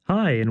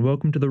Hi, and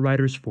welcome to the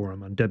Writers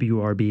Forum on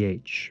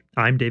WRBH.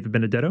 I'm David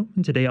Benedetto,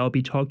 and today I'll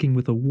be talking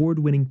with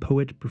award-winning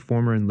poet,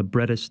 performer, and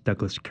librettist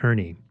Douglas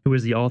Kearney, who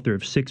is the author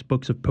of 6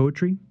 books of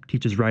poetry,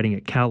 teaches writing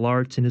at Cal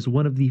Arts, and is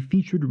one of the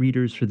featured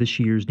readers for this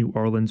year's New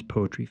Orleans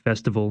Poetry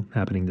Festival,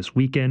 happening this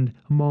weekend,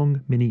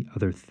 among many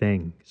other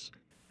things.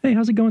 Hey,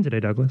 how's it going today,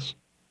 Douglas?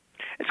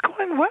 It's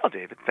going well,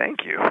 David.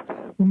 Thank you.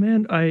 Well,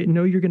 man, I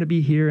know you're going to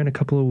be here in a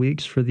couple of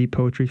weeks for the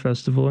Poetry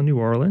Festival in New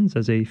Orleans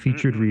as a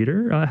featured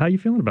reader. How you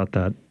feeling about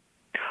that?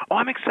 Oh,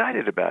 I'm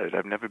excited about it.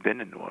 I've never been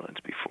to New Orleans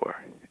before,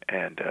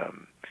 and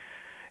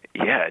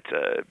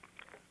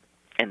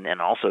and then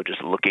also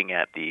just looking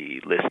at the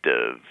list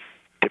of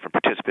different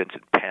participants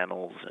and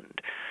panels,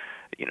 and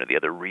the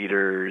other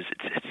readers.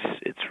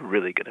 It's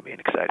really going to be an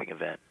exciting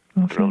event.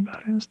 Oh,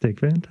 fantastic.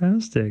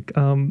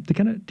 To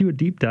kind of do a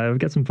deep dive, I've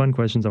got some fun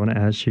questions I want to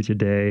ask you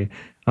today.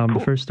 Cool. The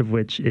first of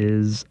which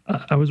is,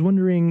 I was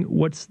wondering,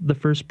 what's the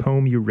first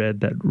poem you read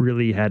that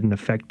really had an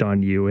effect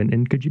on you,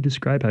 and could you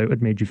describe how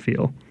it made you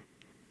feel?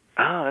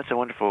 Oh, that's a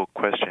wonderful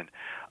question.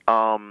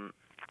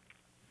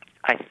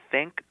 I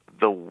think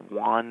the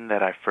one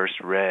that I first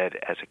read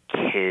as a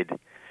kid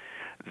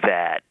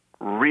that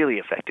really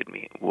affected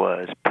me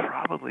was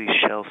probably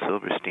Shel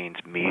Silverstein's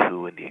Me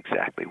Who and the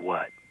Exactly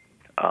What.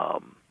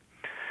 And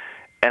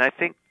I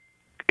think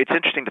it's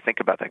interesting to think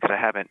about that because I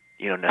haven't,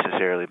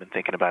 necessarily been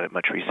thinking about it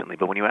much recently.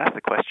 But when you ask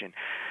the question,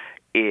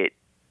 it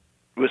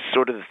was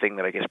sort of the thing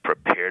that I guess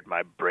prepared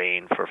my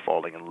brain for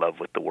falling in love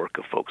with the work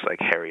of folks like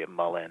Harriet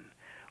Mullen,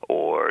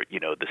 or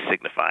the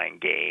signifying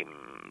games,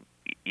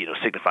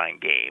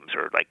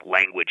 or like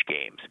language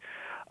games.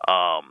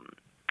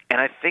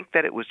 And I think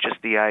that it was just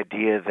the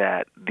idea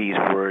that these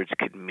words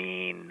could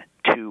mean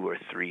 2 or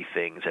 3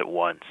 things at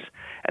once,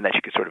 and that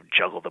you could sort of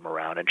juggle them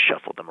around and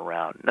shuffle them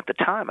around. And at the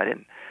time, I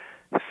didn't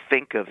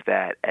think of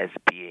that as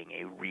being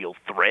a real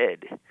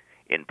thread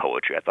in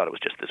poetry. I thought it was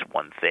just this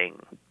one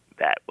thing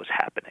that was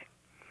happening.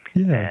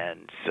 Yeah.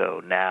 And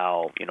so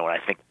now, when I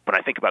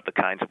think about the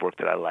kinds of work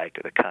that I like,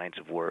 or the kinds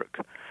of work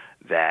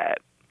that,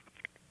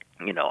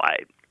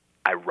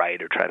 I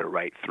write or try to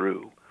write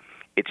through,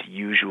 it's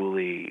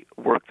usually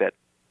work that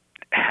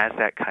has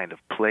that kind of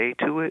play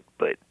to it,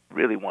 but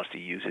really wants to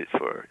use it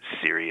for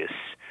serious,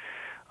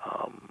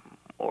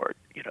 or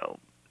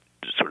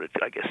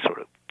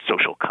sort of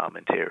social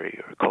commentary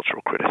or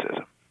cultural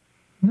criticism.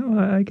 No,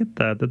 I get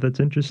that. That's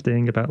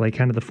interesting about like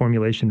kind of the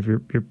formulation of your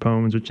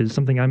poems, which is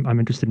something I'm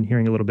interested in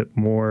hearing a little bit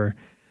more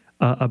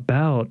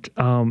about.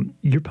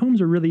 Your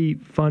poems are really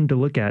fun to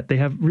look at. They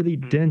have really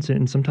dense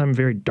and sometimes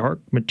very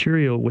dark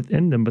material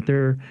within them, but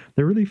they're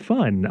really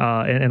fun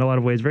and in a lot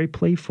of ways very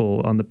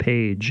playful on the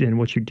page and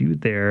what you do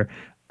there.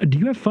 Do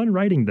you have fun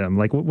writing them?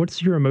 Like,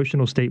 what's your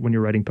emotional state when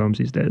you're writing poems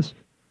these days?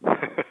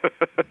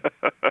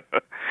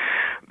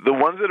 The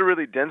ones that are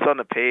really dense on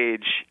the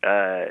page,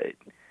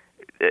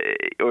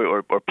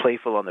 or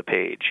playful on the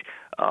page,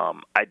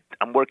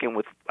 I'm working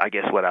with, I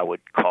guess, what I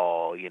would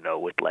call,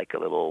 with like a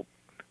little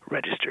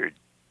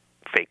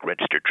fake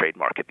registered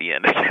trademark at the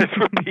end, I guess,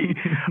 would be,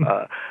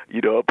 a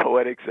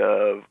poetics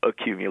of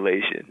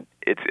accumulation.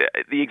 It's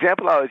the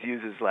example I always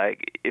use is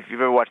like, if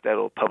you've ever watched that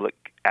old public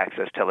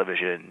access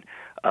television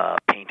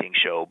painting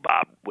show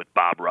with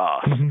Bob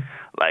Ross. Mm-hmm.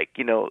 Like,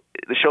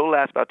 the show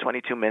lasts about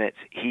 22 minutes.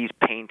 He's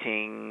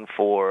painting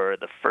for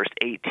the first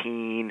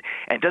 18,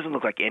 and it doesn't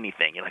look like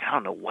anything. You're like, I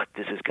don't know what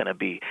this is going to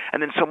be.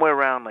 And then somewhere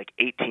around like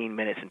 18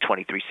 minutes and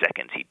 23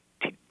 seconds, he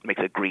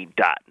makes a green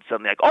dot, and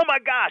suddenly like, oh my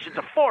gosh, it's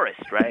a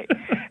forest, right?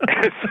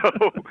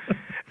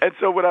 And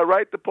so when I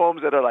write the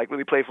poems that are like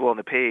really playful on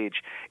the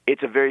page,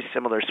 it's a very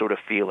similar sort of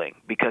feeling,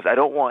 because I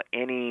don't want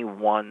any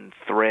one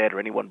thread or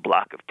any one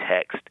block of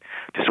text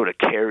to sort of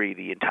carry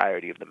the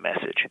entirety of the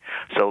message.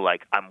 So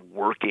like I'm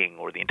working,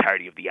 or the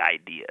entirety of the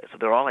idea. So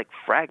they're all like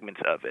fragments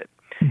of it.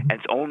 And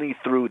it's only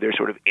through their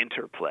sort of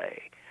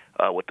interplay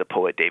with the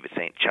poet David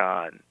St.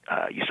 John,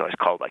 used to always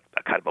call like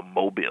a kind of a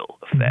mobile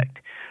effect,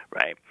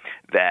 right?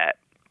 That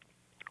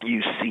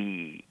you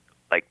see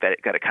like that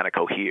it kind of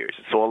coheres.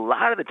 So a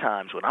lot of the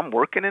times when I'm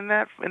working in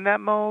that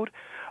mode,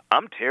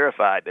 I'm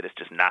terrified that it's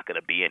just not going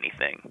to be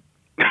anything.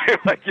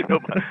 Like,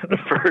 the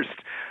first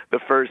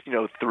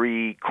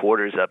 3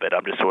 quarters of it,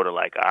 I'm just sort of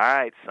like, all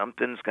right,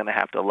 something's going to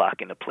have to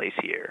lock into place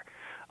here.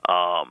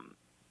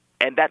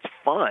 And that's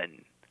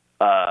fun.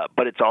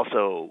 But it's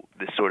also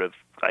this sort of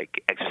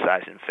like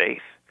exercise in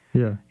faith.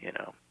 Yeah.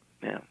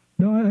 Yeah.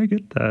 No, I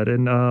get that.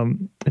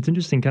 And it's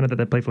interesting kind of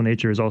that playful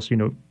nature is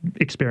also,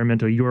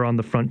 experimental. You're on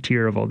the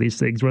frontier of all these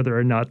things, whether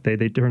or not they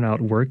turn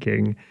out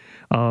working.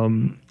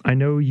 I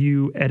know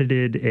you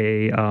edited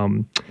a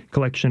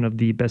collection of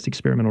the best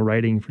experimental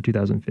writing for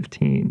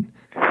 2015.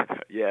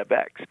 Yeah,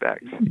 Bex.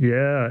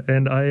 Yeah,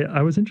 and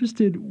I was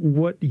interested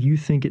what you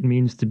think it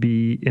means to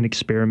be an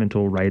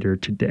experimental writer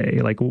today.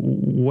 Like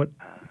what,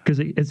 because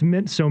it's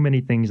meant so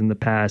many things in the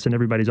past, and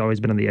everybody's always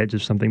been on the edge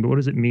of something. But what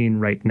does it mean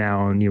right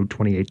now in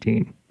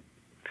 2018?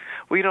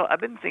 Well, I've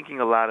been thinking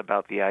a lot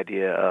about the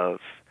idea of,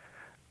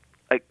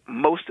 like,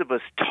 most of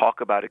us talk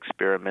about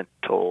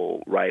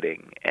experimental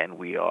writing, and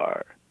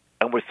we're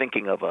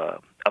thinking of a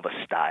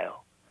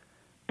style.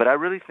 But I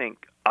really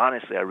think,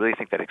 honestly,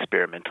 that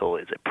experimental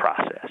is a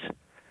process.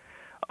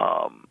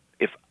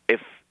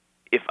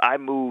 If I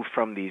move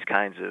from these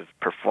kinds of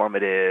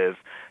performative,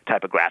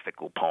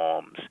 typographical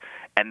poems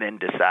and then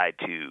decide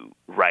to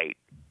write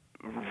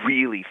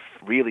really,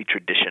 really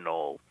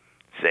traditional,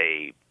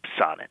 say,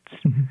 sonnets,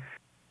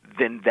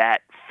 then that,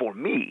 for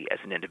me as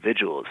an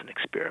individual, is an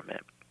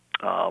experiment.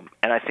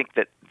 And I think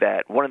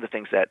that one of the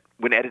things that,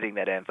 when editing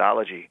that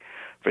anthology,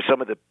 for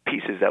some of the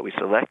pieces that we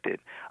selected,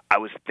 I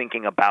was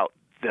thinking about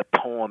the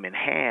poem in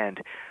hand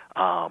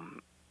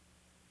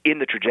in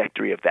the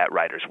trajectory of that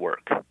writer's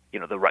work,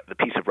 the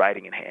piece of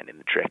writing in hand in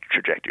the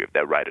trajectory of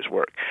that writer's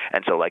work.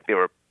 And so, like, there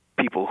were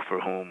people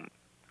for whom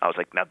I was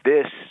like, now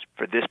this,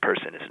 for this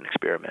person, is an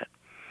experiment.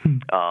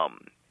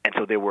 And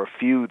so there were a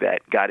few that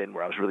got in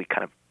where I was really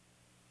kind of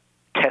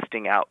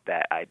testing out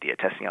that idea,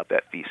 testing out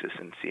that thesis,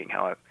 and seeing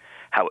how it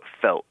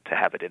felt to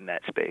have it in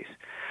that space.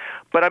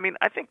 But I mean,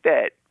 I think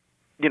that,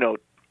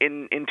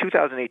 in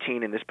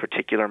 2018, in this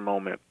particular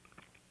moment,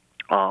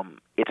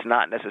 it's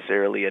not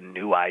necessarily a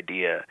new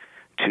idea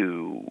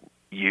to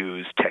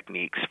use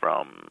techniques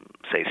from,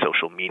 say,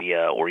 social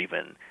media or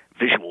even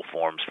visual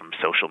forms from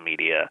social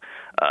media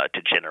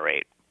to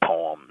generate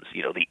poems.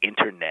 The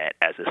internet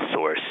as a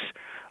source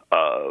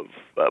of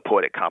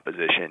poetic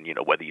composition,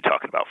 whether you're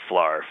talking about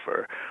Flarf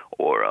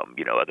or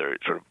other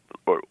sort of,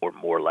 or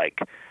more like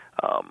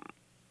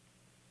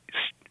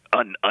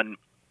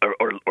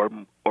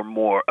or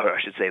more, or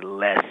I should say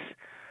less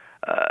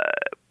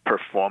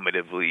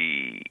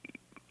performatively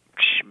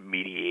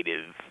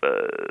mediative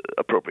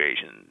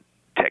appropriation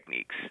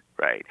techniques,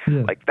 right?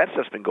 Yeah. Like, that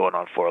stuff's been going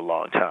on for a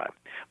long time.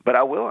 But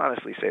I will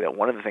honestly say that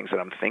one of the things that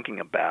I'm thinking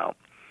about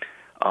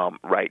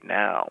right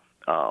now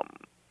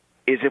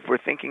is if we're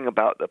thinking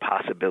about the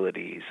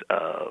possibilities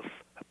of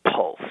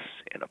pulse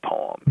in a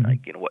poem, like,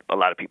 what a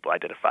lot of people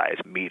identify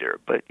as meter,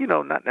 but,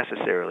 not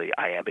necessarily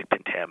iambic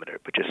pentameter,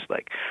 but just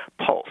like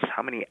pulse.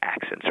 How many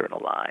accents are in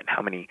a line?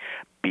 How many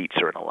beats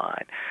are in a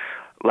line?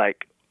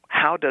 Like,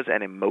 how does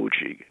an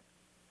emoji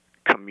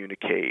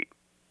communicate?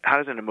 How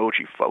does an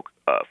emoji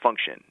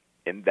function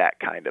in that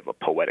kind of a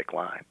poetic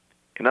line?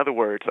 In other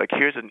words, like,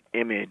 here's an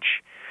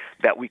image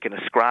that we can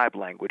ascribe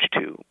language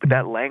to, but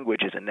that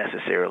language isn't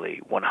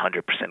necessarily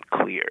 100%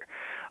 clear.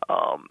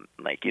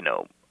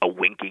 A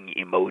winking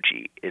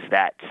emoji, is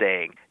that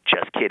saying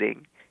just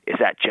kidding? Is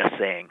that just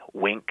saying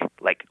wink?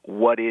 Like,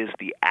 what is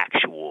the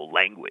actual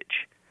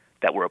language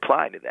that we're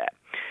applying to that?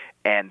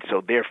 And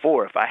so,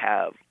 therefore, if I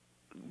have,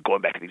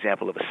 going back to the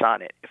example of a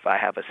sonnet, if I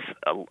have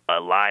a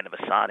line of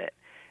a sonnet,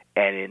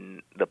 and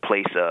in the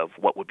place of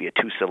what would be a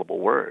two-syllable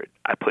word,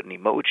 I put an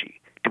emoji,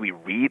 do we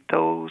read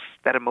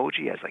that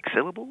emoji as like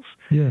syllables?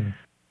 Yeah.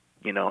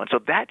 And so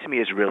that to me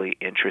is really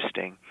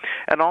interesting.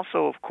 And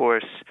also, of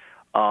course,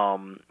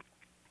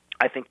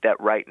 I think that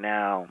right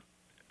now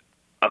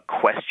a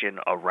question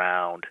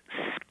around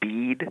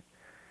speed,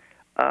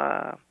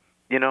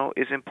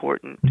 is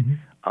important.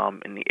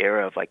 In the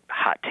era of like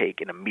hot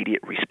take and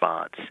immediate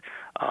response,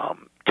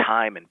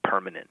 time and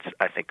permanence,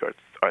 I think,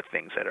 are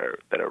things that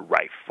are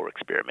rife for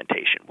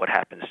experimentation. What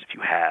happens if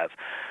you have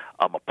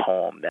a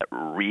poem that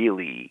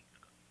really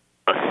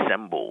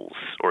assembles,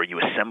 or you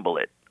assemble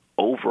it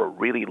over a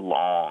really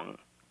long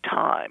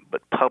time,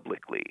 but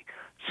publicly,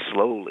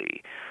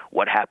 slowly?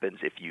 What happens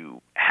if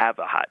you have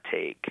a hot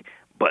take,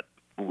 but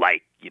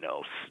like,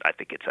 I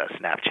think it's a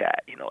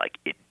Snapchat, like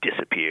it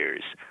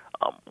disappears?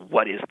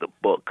 What is the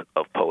book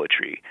of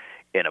poetry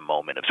in a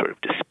moment of sort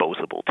of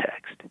disposable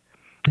text?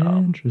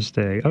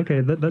 Interesting. Okay,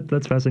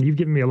 that's fascinating. You've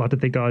given me a lot to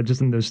think on just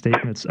in those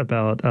statements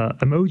about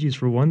emojis,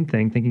 for one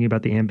thing, thinking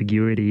about the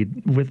ambiguity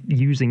with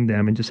using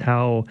them and just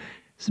how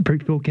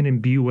people can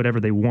imbue whatever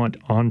they want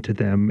onto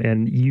them,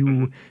 and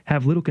you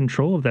have little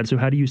control of that. So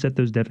how do you set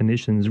those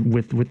definitions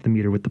with the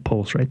meter, with the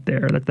pulse right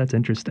there? That's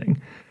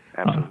interesting.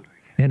 Absolutely.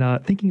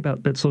 And thinking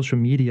about that social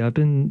media,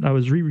 I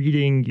was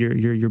rereading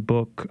your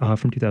book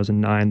from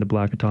 2009, The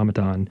Black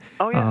Automaton.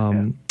 Oh,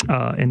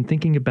 yeah. And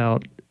thinking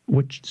about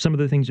some of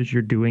the things that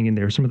you're doing in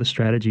there, some of the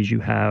strategies you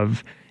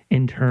have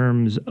in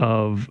terms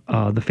of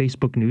the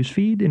Facebook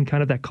newsfeed and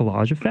kind of that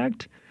collage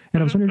effect.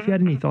 And I was wondering if you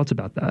had any thoughts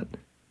about that.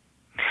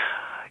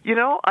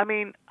 I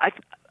mean, I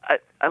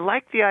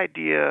like the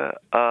idea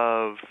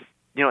of,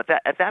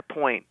 at that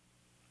point,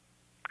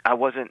 I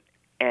wasn't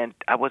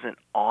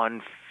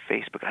on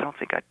Facebook. I don't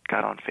think I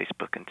got on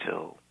Facebook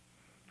until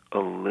a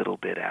little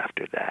bit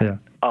after that. Yeah.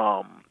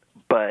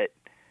 But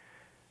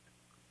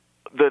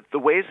the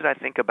ways that I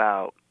think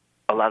about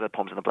a lot of the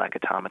poems in the Black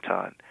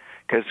Automaton,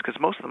 because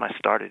most of them I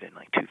started in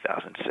like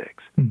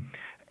 2006,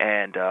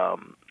 and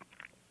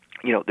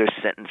there's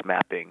sentence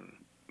mapping,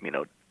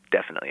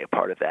 definitely a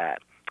part of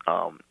that.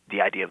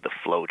 The idea of the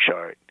flow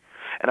chart,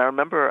 and I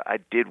remember I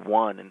did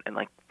one, and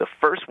like the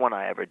first one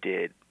I ever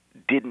did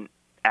didn't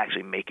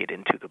actually make it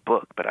into the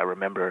book, but I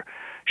remember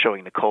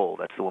showing Nicole,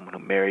 that's the woman who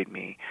married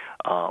me,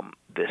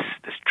 this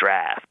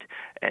draft,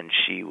 and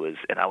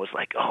I was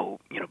like, oh,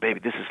 baby,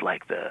 this is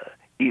like the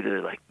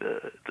either like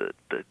the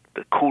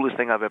coolest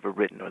thing I've ever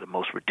written or the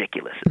most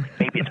ridiculous.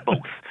 Maybe it's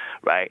both,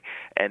 right?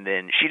 And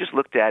then she just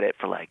looked at it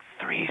for like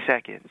 3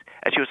 seconds,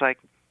 and she was like,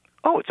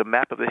 "Oh, it's a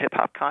map of the hip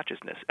hop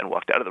consciousness," and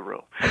walked out of the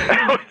room. And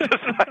I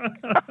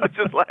was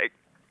just like,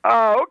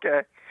 "Oh,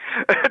 okay."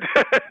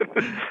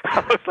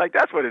 I was like,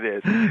 "That's what it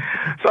is."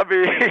 So I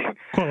mean,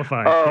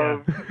 qualified.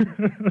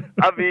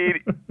 I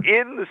mean,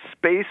 in the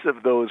space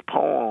of those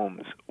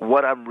poems,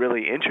 what I'm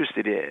really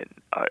interested in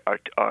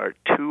are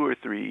 2 or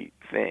 3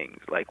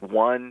 things. Like,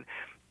 one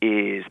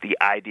is the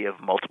idea of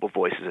multiple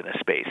voices in a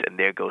space, and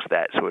there goes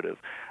that sort of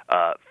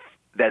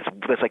that's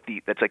like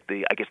the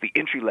I guess the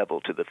entry level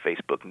to the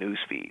Facebook news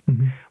feed,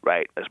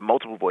 right? There's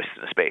multiple voices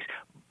in a space,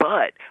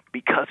 but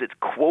because it's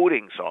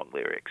quoting song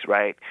lyrics,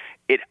 right?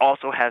 It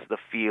also has the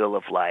feel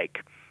of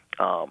like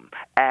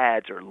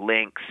ads or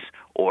links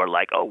or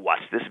like, oh,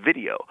 watch this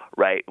video,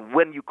 right?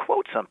 When you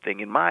quote something,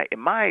 in my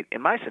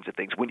sense of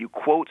things, when you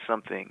quote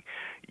something,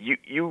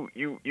 you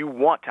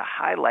want to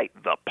highlight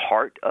the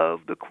part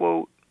of the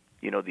quote,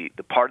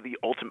 the part of the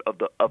ultimate of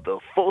the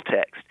full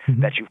text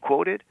that you've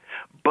quoted,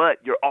 but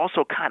you're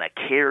also kind of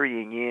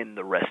carrying in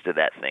the rest of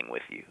that thing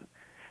with you,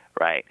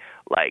 right?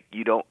 Like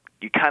you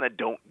kind of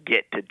don't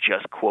get to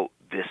just quote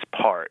this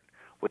part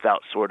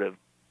without sort of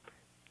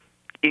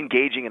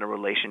engaging in a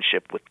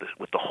relationship with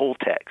the whole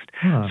text.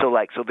 So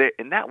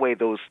in that way,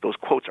 those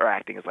quotes are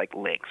acting as like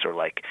links or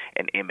like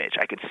an image.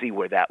 I could see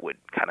where that would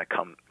kind of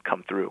come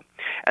through.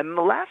 And then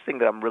the last thing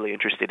that I'm really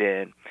interested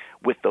in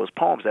with those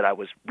poems, that I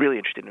was really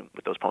interested in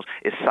with those poems,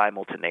 is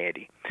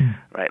simultaneity,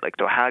 right? Like,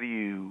 so how do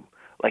you,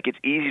 like, it's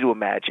easy to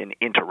imagine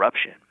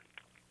interruption,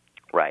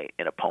 right,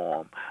 in a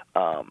poem,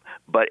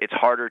 but it's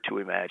harder to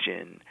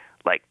imagine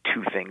like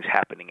 2 things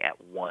happening at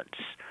once.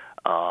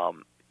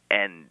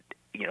 And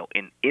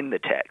in the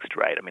text,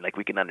 right? I mean, like,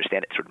 we can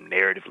understand it sort of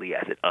narratively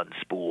as it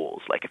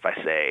unspools. Like, if I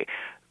say,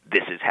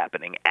 this is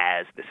happening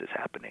as this is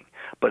happening.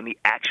 But in the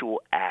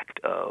actual act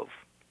of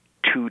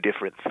 2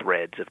 different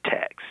threads of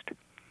text,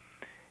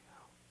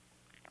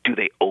 do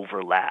they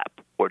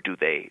overlap, or do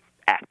they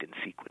act in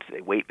sequence? Do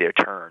they wait their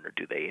turn, or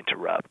do they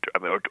interrupt? I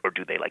mean, or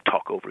do they, like,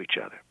 talk over each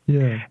other?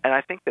 Yeah. And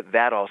I think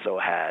that also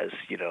has,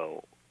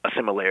 a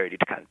similarity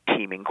to kind of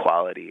teaming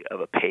quality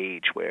of a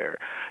page where,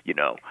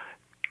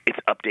 it's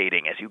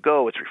updating as you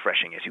go, it's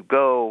refreshing as you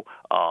go.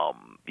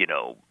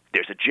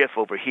 There's a GIF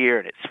over here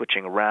and it's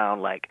switching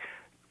around. Like,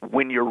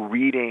 when you're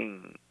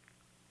reading,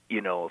 a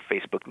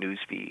Facebook news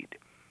feed,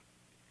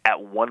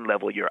 at one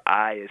level your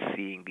eye is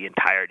seeing the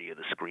entirety of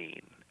the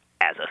screen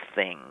as a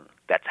thing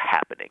that's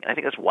happening. And I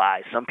think that's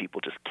why some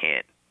people just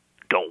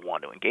don't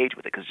want to engage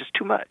with it, because it's just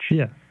too much.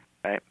 Yeah.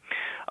 Right.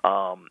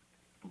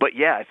 But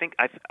yeah, I think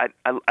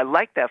I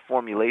like that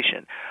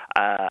formulation.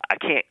 I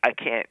can't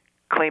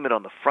claim it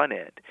on the front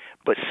end,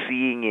 but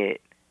seeing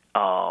it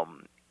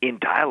in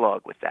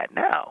dialogue with that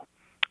now,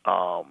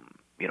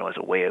 as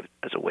a way of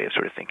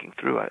sort of thinking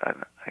through,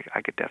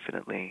 I could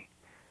definitely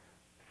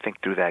think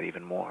through that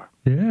even more.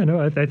 Yeah,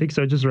 no, I think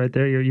so. Just right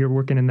there, you're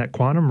working in that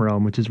quantum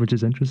realm, which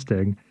is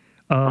interesting.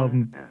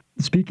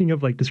 Speaking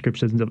of like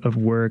descriptions of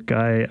work,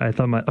 I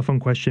thought a fun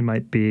question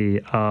might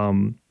be,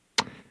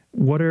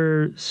 what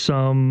are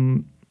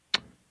some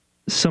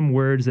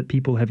words that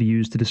people have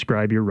used to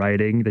describe your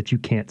writing that you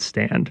can't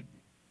stand?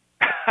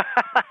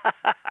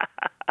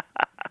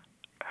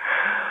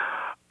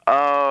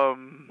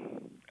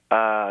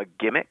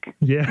 Gimmick.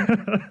 Yeah.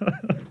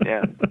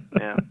 yeah.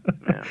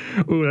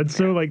 Ooh, that's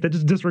so like, that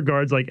just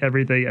disregards like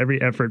every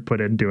effort put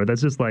into it.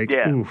 That's just like,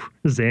 ooh,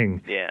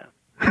 zing. Yeah.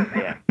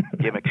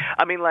 Gimmick.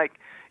 I mean, like,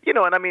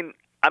 and I mean,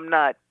 I'm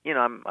not,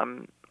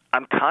 I'm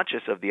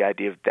conscious of the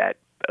idea of that,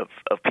 of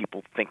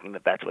people thinking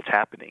that that's what's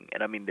happening.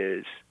 And I mean,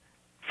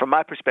 from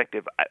my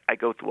perspective, I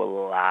go through a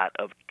lot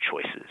of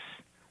choices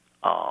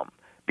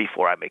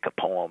before I make a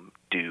poem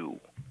do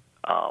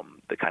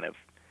the kind of,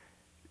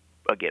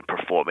 again,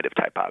 performative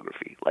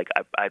typography. Like,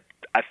 I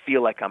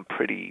feel like I'm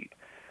pretty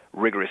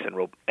rigorous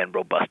and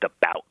robust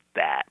about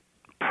that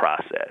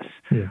process.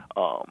 Yeah.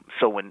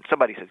 So when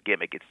somebody says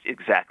gimmick, it's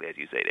exactly as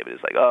you say, David.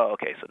 It's like, oh,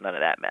 okay, so none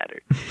of that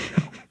mattered.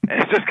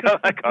 And it's just kind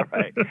of like, all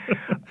right.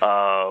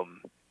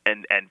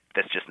 And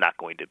that's just not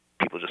going to,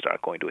 people just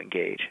aren't going to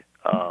engage.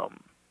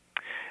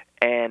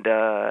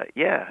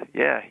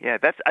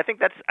 I think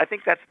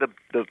that's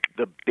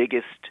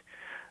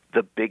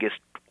the biggest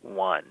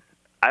one.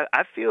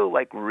 I feel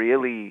like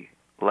really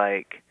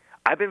like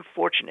I've been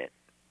fortunate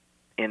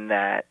in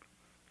that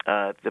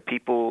the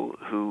people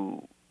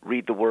who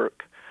read the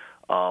work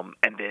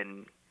and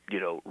then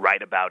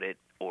write about it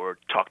or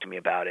talk to me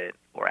about it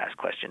or ask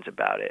questions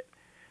about it,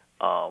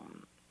 are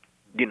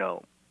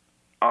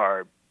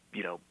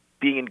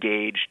being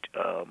engaged,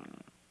 or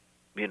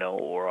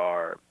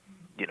are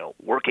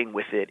working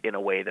with it in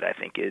a way that I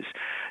think is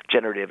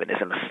generative and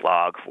isn't a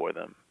slog for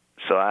them.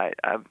 So I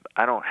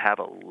don't have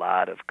a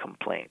lot of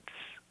complaints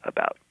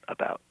about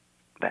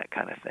that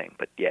kind of thing.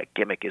 But yeah,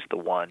 gimmick is the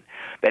one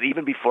that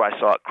even before I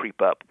saw it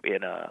creep up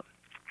in a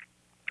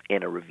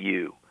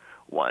review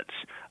once,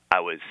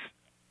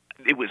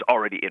 it was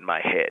already in my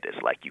head.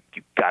 It's like you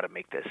got to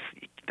make this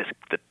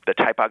the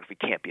typography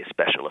can't be a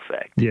special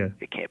effect. Yeah,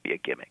 it can't be a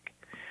gimmick.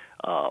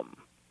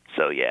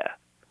 So yeah.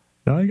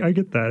 No, I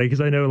get that, because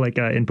I know like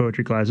in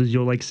poetry classes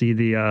you'll like see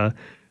the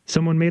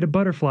someone made a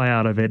butterfly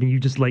out of it, and you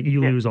just like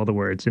you lose all the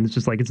words, and it's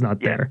just like it's not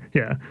there.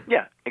 Yeah.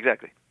 Yeah.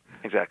 Exactly.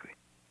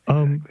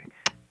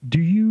 Do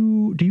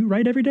you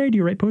write every day? Do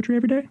you write poetry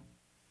every day?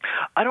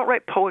 I don't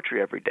write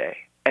poetry every day,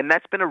 and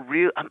that's been a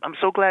real. I'm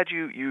so glad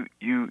you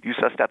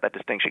sussed out that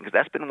distinction, because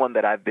that's been one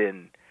that I've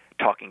been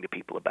talking to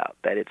people about.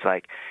 That it's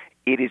like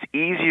it is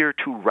easier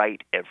to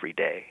write every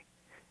day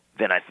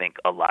than I think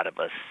a lot of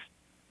us,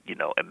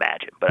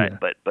 imagine.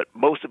 But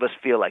most of us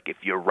feel like if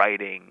you're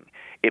writing,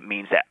 it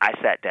means that I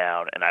sat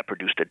down and I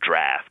produced a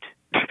draft.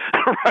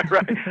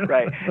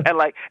 right.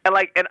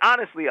 And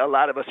honestly, a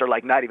lot of us are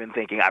like not even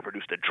thinking I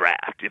produced a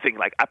draft. You're thinking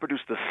like I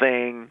produced the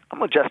thing. I'm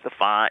gonna adjust the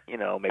font,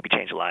 maybe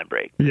change the line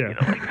break. Yeah.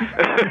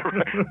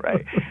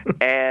 Right.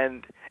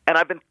 And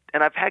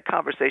I've had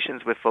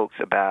conversations with folks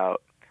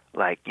about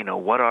like,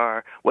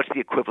 what's the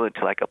equivalent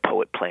to like a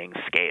poet playing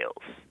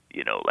scales?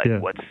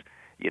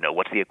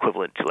 What's the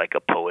equivalent to like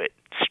a poet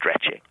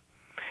stretching?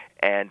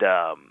 And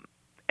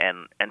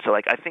so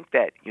like I think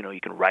that you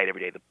can write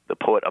every day. The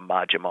poet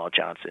Ahmad Jamal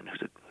Johnson,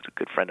 who's a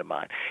good friend of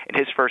mine, in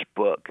his first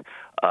book,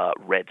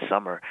 Red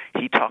Summer,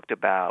 he talked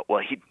about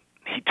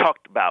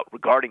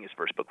regarding his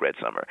first book, Red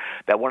Summer,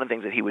 that one of the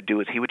things that he would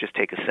do is he would just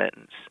take a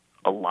sentence,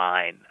 a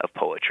line of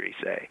poetry,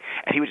 say,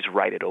 and he would just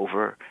write it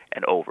over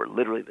and over,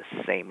 literally the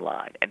same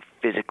line, and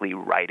physically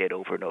write it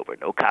over and over.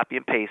 No copy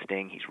and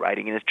pasting. He's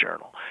writing in his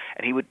journal.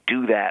 And he would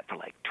do that for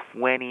like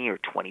 20 or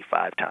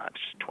 25 times,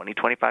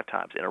 25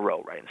 times in a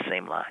row, writing the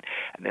same line.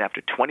 And then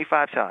after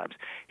 25 times,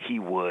 he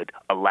would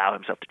allow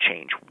himself to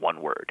change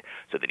one word.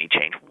 So then he'd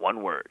change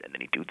one word, and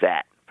then he'd do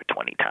that for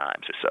 20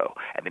 times or so,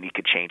 and then he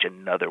could change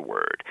another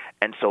word.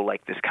 And so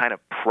like this kind of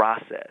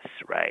process,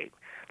 right,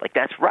 like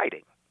that's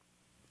writing.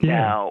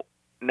 Yeah.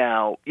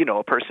 Now,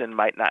 a person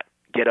might not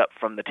get up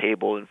from the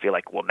table and feel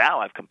like, well,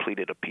 now I've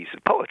completed a piece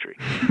of poetry.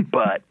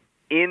 But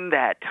in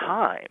that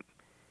time,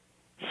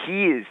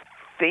 he is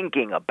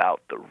thinking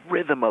about the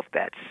rhythm of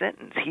that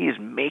sentence. He is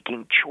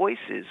making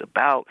choices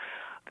about,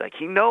 like,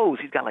 he knows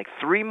he's got like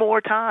 3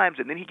 more times,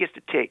 and then he gets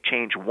to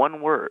change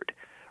one word,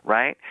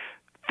 right?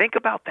 Think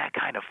about that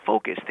kind of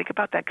focus. Think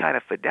about that kind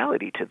of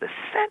fidelity to the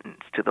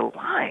sentence, to the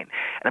line.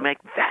 And I'm like,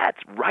 that's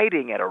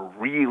writing at a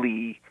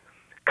really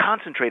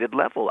concentrated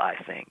level, I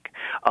think.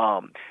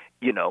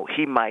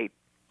 He might,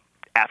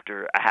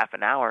 after a half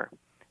an hour,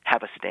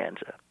 have a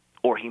stanza,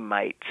 or he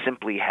might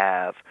simply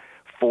have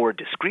 4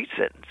 discrete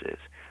sentences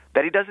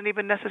that he doesn't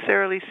even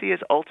necessarily see as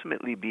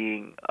ultimately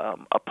being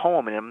a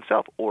poem in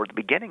himself or the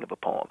beginning of a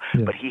poem,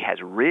 but he has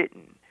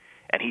written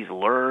and he's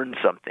learned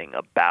something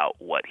about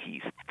what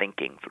he's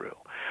thinking through.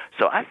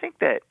 So I think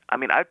that,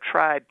 I've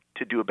tried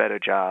to do a better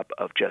job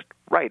of just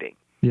writing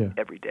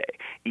every day,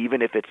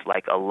 even if it's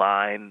like a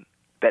line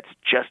that's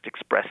just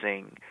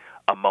expressing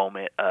a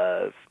moment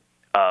of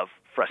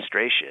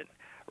frustration,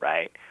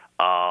 right?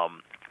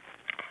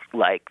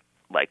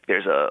 Like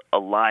there's a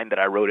line that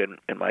I wrote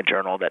in my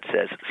journal that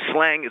says,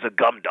 "Slang is a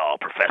gum doll,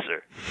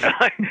 professor." And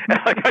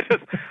I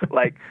just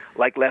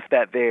like left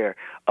that there.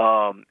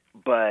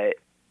 But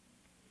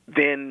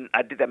then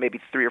I did that maybe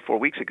 3 or 4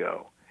 weeks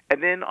ago.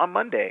 And then on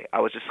Monday,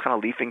 I was just kind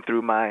of leafing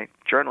through my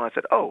journal. I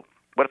said, oh,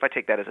 what if I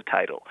take that as a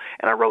title?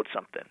 And I wrote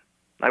something.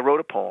 I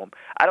wrote a poem.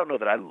 I don't know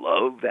that I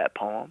love that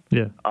poem,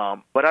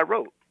 but I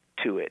wrote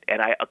to it,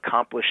 and I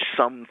accomplished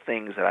some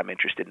things that I'm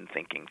interested in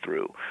thinking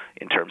through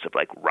in terms of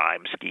like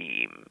rhyme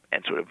scheme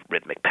and sort of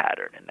rhythmic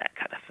pattern and that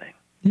kind of thing.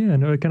 Yeah,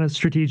 no, kind of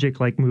strategic,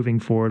 like moving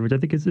forward, which I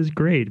think is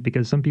great,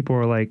 because some people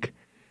are like,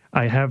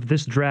 I have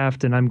this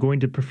draft and I'm going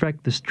to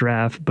perfect this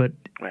draft. But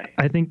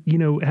I think,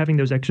 having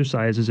those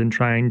exercises and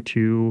trying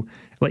to,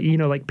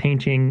 like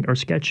painting or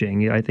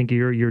sketching, I think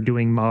you're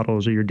doing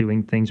models or you're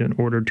doing things in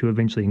order to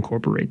eventually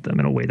incorporate them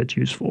in a way that's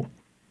useful.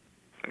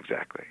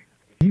 Exactly.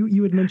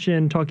 You had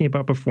mentioned talking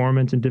about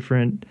performance and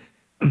different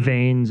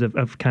veins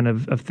of kind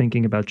of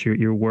thinking about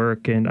your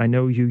work. And I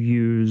know you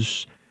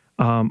use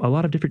a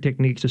lot of different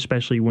techniques,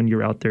 especially when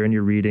you're out there and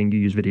you're reading. You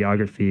use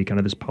videography, kind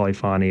of this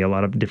polyphony, a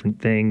lot of different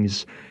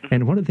things.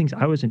 And one of the things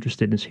I was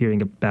interested in is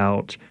hearing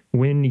about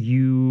when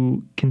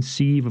you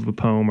conceive of a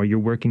poem or you're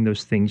working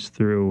those things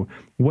through,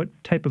 what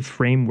type of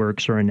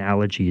frameworks or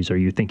analogies are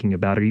you thinking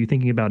about? Are you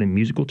thinking about in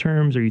musical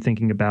terms? Are you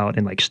thinking about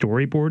in like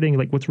storyboarding?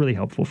 Like, what's really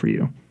helpful for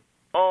you?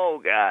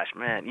 Oh, gosh,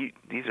 man,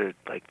 these are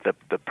like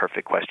the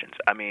perfect questions.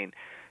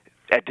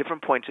 At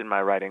different points in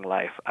my writing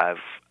life,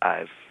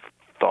 I've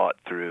thought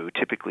through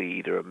typically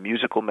either a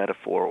musical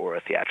metaphor or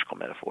a theatrical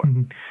metaphor.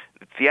 Mm-hmm.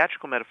 The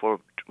theatrical metaphor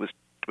was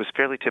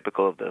fairly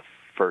typical of the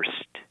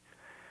first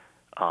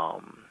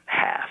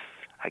half,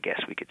 I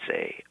guess we could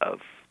say,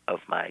 of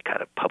my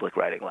kind of public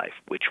writing life,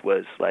 which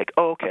was like,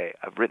 oh, okay,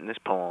 I've written this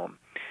poem.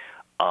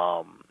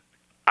 I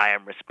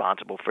am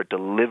responsible for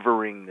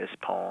delivering this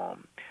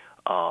poem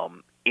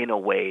in a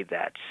way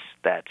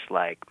that's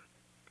like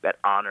that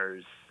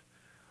honors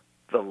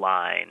the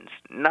lines,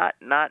 not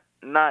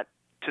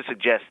to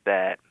suggest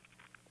that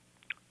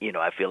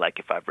I feel like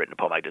if I've written a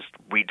poem, I just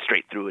read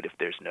straight through it if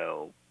there's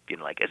no,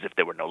 like as if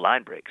there were no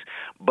line breaks.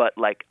 But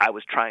like I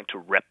was trying to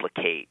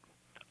replicate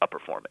a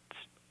performance,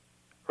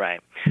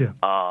 right? Yeah.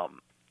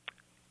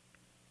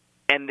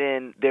 And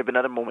then there have been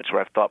other moments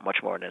where I've thought much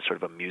more in a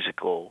sort of a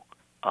musical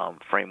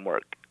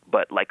framework,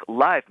 but like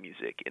live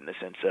music in the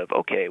sense of,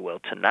 okay, well,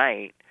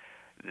 tonight,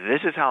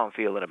 this is how I'm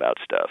feeling about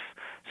stuff.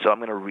 So I'm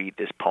going to read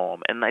this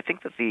poem. And I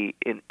think that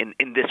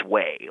in this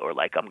way, or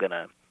like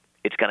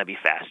it's going to be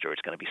faster,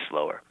 it's going to be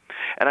slower.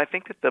 And I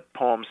think that the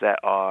poems that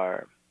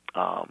are,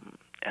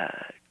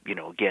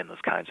 again,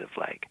 those kinds of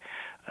like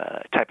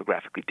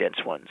typographically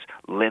dense ones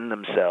lend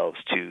themselves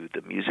to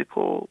the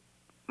musical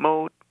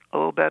mode a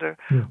little better.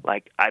 Yeah.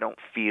 Like I don't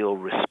feel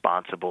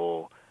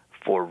responsible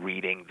for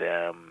reading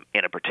them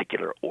in a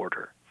particular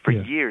order. For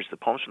years, the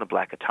poems from the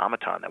Black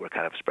Automaton that were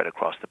kind of spread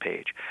across the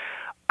page,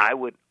 I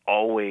would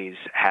always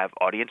have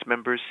audience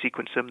members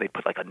sequence them. They'd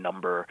put like a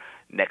number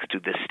next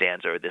to this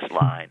stanza or this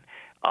line,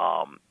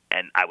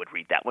 and I would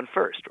read that one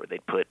first. Or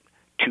they'd put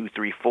 2,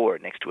 3, 4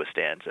 next to a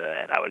stanza,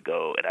 and I would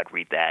go and I'd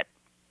read that,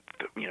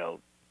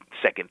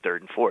 second,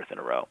 third, and fourth in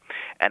a row.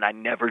 And I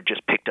never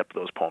just picked up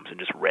those poems and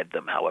just read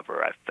them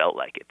however I felt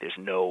like it. There's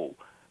no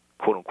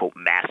quote-unquote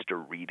master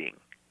reading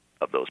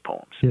of those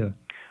poems. Yeah.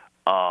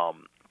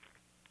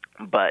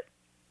 But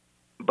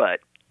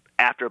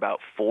after about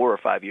 4 or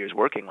 5 years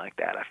working like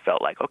that, I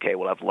felt like, okay,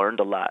 well, I've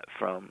learned a lot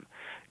from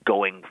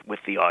going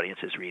with the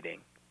audience's reading.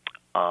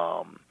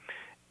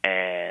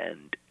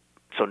 And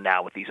so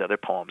now with these other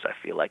poems, I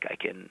feel like I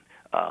can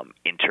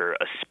enter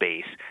a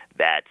space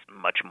that's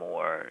much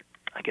more,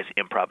 I guess,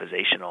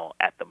 improvisational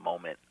at the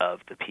moment of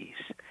the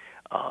piece.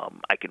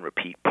 I can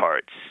repeat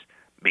parts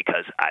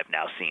because I've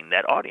now seen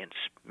that audience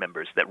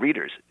members, that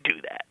readers do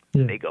that.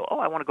 Yeah. They go, oh,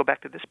 I want to go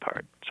back to this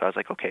part. So I was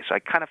like, okay. So I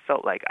kind of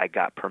felt like I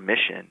got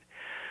permission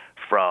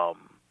from,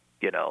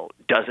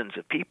 dozens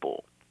of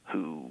people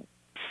who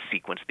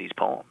sequenced these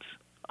poems.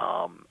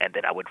 And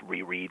then I would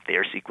reread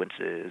their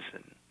sequences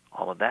and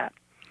all of that.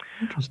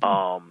 Interesting.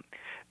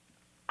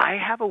 I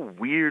have a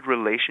weird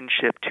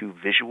relationship to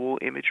visual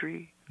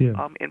imagery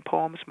in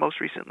poems most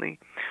recently.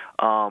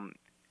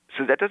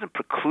 So that doesn't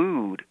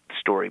preclude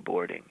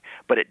storyboarding,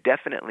 but it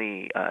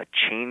definitely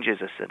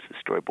changes a sense of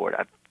storyboard.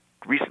 I've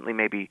recently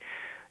maybe,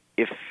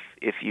 if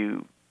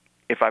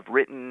I've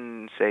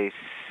written, say,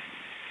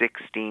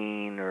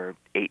 16 or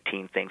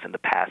 18 things in the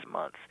past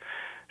month,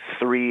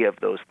 3 of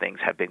those things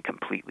have been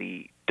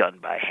completely done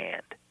by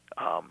hand,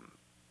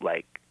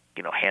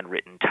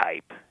 handwritten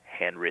type,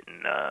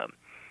 handwritten,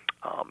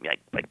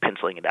 like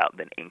penciling it out and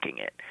then inking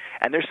it.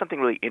 And there's something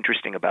really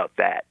interesting about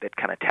that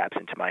kind of taps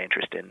into my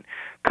interest in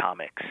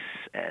comics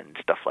and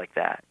stuff like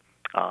that.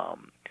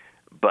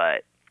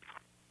 But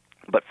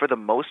for the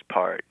most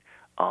part,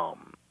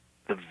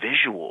 the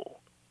visual,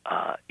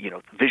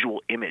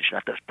 visual image,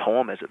 not the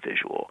poem as a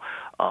visual,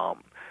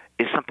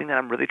 is something that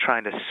I'm really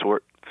trying to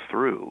sort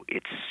through.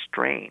 It's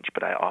strange,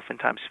 but I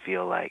oftentimes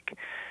feel like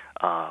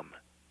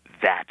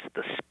that's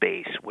the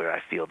space where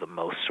I feel the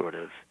most sort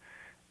of,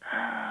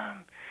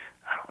 I'm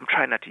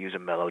trying not to use a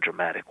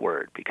melodramatic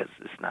word because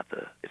it's not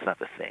the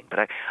thing, but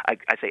I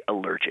say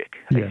allergic.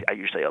 Yeah. I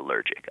usually say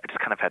allergic. I just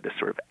kind of had this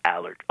sort of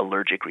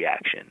allergic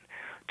reaction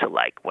to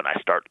like when I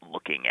start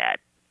looking at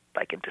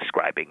like and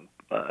describing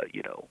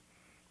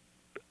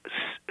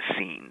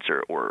scenes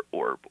or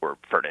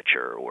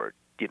furniture or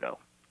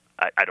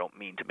I don't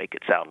mean to make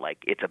it sound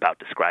like it's about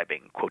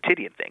describing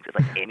quotidian things. It's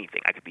like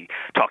anything. I could be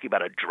talking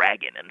about a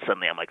dragon, and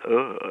suddenly I'm like,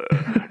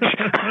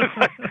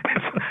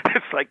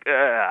 it's like,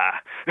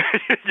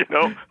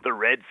 the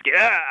red skin.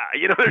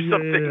 There's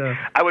something. Yeah.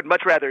 I would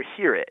much rather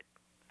hear it.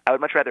 I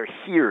would much rather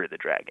hear the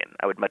dragon.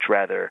 I would much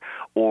rather,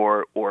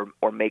 or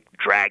make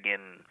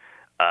dragon,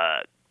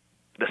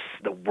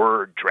 the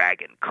word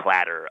dragon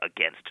clatter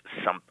against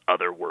some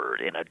other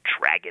word in a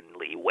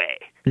dragonly way,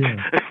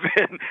 than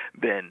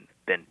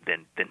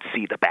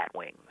see the bat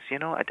wings.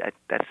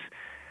 That's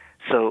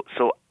so.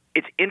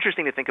 It's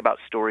interesting to think about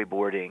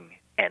storyboarding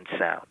and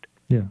sound.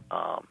 Yeah.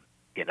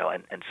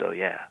 And so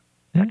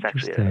that's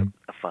actually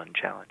a fun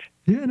challenge.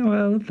 Yeah, no,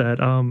 I love that.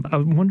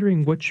 I'm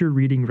wondering what you're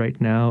reading right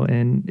now,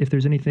 and if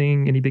there's any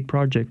big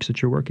projects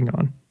that you're working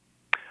on.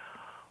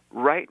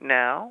 Right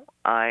now,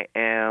 I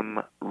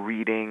am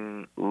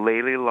reading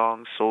Layli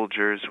Long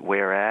Soldier's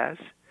Whereas.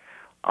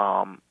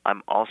 I'm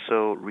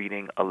also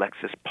reading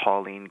Alexis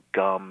Pauline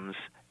Gumb's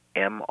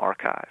M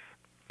Archive.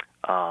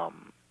 I've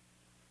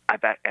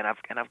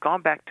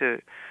gone back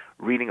to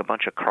reading a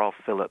bunch of Carl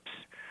Phillips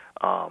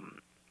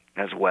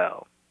as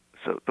well.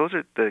 So those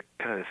are the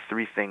kind of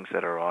 3 things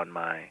that are on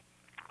my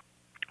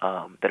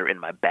that are in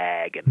my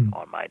bag and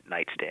on my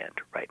nightstand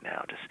right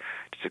now. Just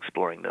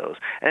exploring those.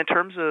 And in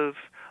terms of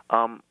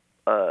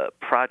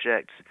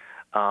projects,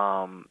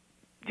 I'm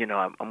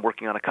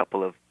working on a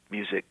couple of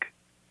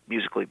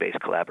musically based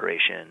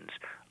collaborations.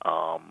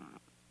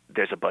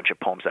 There's a bunch of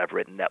poems I've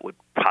written that would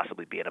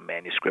possibly be in a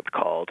manuscript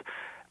called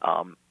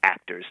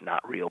Actors,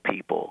 Not Real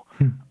People.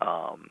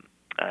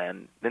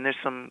 And then there's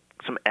some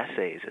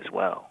essays as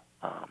well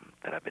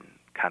that I've been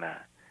kind of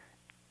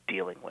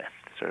dealing with,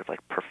 sort of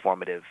like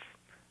performance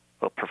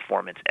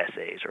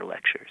essays or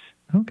lectures.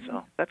 Okay.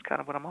 So that's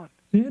kind of what I'm on.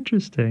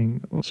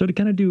 Interesting. So to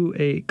kind of do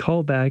a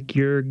callback,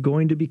 you're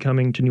going to be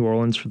coming to New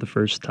Orleans for the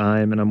first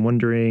time, and I'm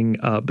wondering,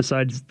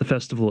 besides the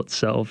festival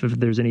itself, if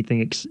there's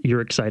anything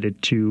you're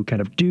excited to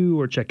kind of do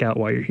or check out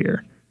while you're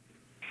here.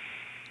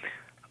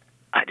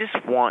 I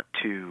just want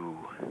to,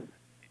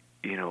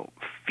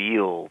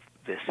 feel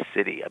this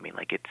city. I mean,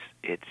 like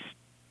it's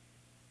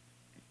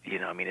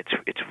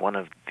one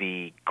of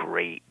the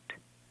great,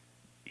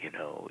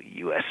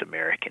 U.S.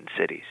 American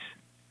cities.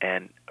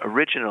 And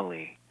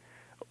originally,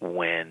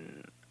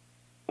 when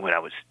I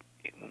was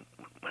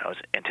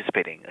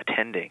anticipating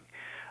attending,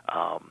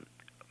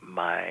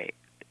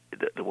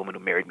 the woman who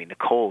married me,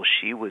 Nicole,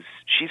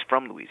 she's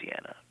from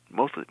Louisiana,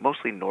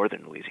 mostly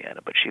northern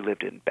Louisiana, but she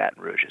lived in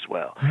Baton Rouge as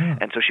well. Yeah.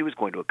 And so she was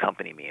going to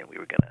accompany me, and we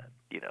were gonna,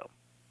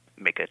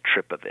 make a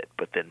trip of it.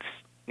 But then,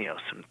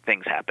 some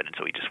things happened, and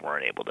so we just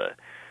weren't able to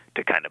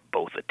kind of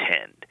both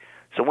attend.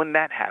 So when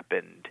that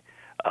happened,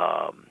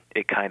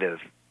 it kind of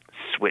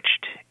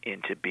switched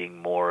into being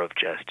more of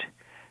just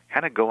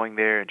kind of going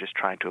there and just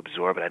trying to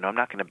absorb it. I know I'm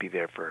not going to be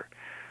there for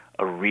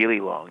a really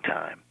long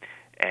time,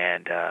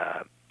 and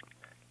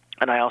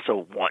I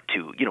also want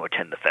to,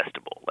 attend the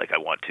festival. Like I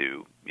want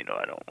to,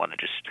 I don't want to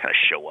just kind of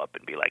show up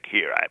and be like,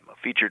 here, I'm a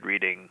featured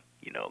reading,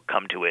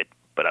 come to it,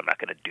 but I'm not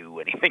going to do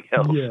anything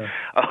else. Yeah.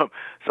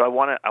 So I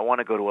want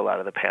to go to a lot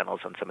of the panels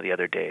on some of the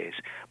other days.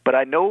 But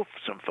I know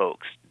some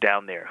folks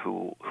down there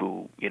who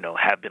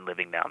have been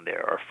living down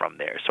there or from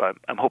there. So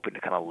I'm hoping to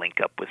kind of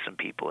link up with some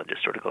people and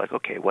just sort of go like,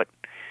 okay,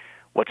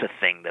 what's a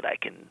thing that I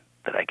can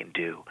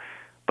do?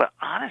 But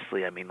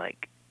honestly, I mean,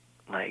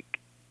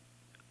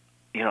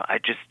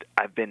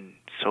 I've been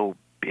so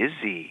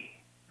busy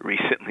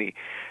recently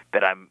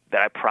that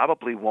I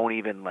probably won't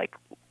even like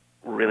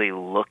really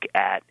look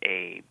at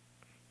a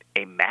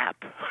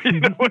map,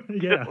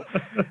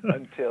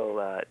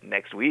 until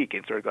next week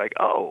and sort of like,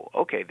 oh,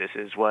 okay, this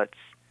is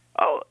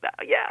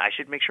I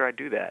should make sure I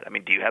do that. I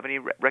mean, do you have any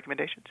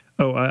recommendations?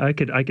 Oh, I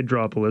could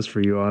draw up a list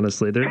for you,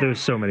 honestly. There's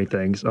so many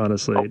things,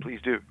 honestly. Oh, please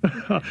do.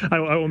 I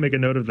will make a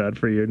note of that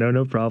for you.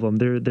 No problem.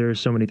 There are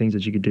so many things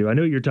that you could do. I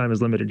know your time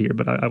is limited here,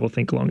 but I will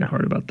think long and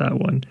hard about that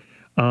one.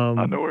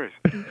 No worries.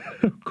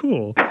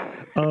 Cool.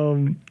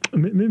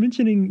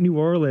 Mentioning New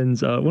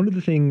Orleans, one of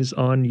the things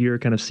on your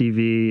kind of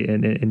CV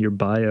and your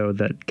bio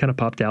that kind of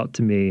popped out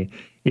to me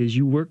is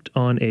you worked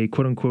on a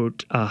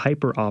quote-unquote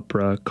hyper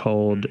opera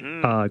called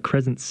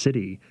Crescent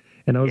City.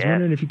 And I was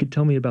wondering if you could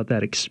tell me about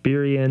that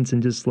experience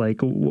and just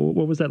like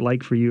what was that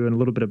like for you and a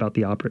little bit about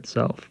the opera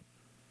itself.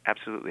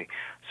 Absolutely.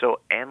 So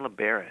Anne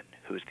LeBaron,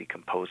 who's the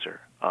composer,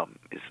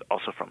 is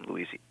also from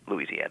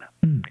Louisiana.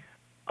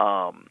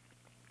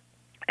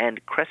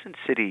 And Crescent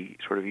City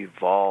sort of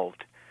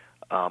evolved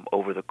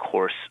over the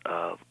course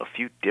of a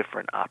few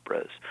different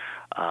operas,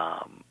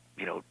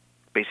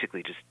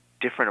 basically just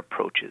different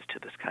approaches to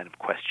this kind of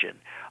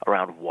question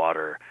around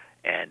water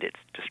and its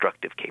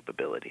destructive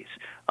capabilities.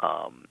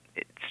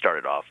 It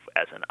started off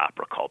as an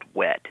opera called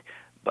Wet,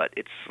 but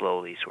it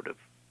slowly sort of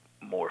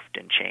morphed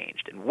and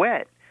changed. And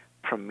Wet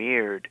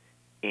premiered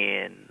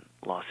in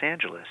Los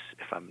Angeles,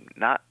 if I'm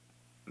not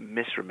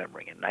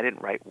misremembering it, and I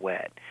didn't write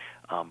Wet,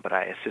 but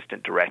I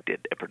assistant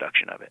directed a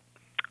production of it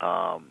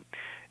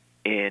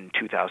in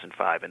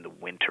 2005, in the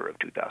winter of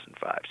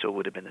 2005. So it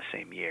would have been the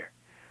same year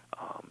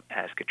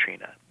as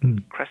Katrina.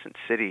 Crescent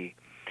City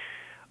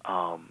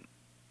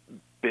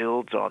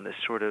builds on this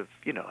sort of,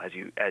 as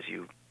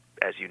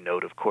you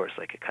note, of course,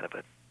 like a kind of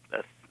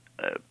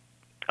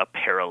a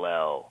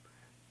parallel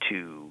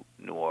to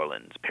New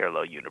Orleans,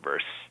 parallel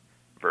universe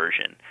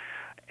version.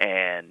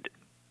 And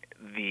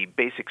the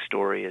basic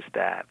story is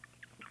that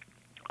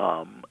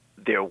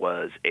there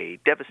was a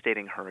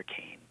devastating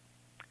hurricane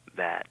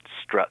that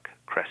struck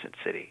Crescent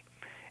City,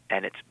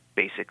 and it's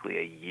basically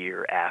a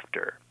year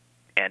after,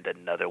 and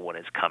another one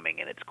is coming,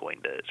 and it's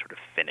going to sort of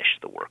finish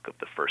the work of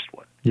the first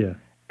one. Yeah.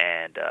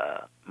 And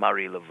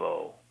Marie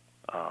Laveau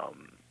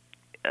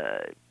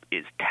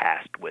is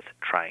tasked with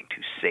trying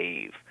to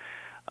save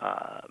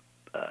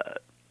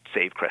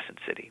Crescent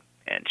City,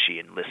 and she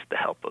enlists the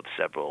help of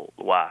several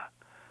Lois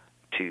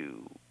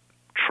to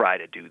try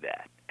to do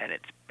that. And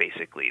it's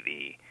basically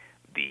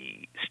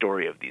the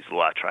story of these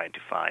Lois trying to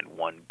find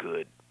one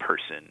good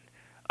person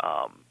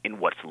in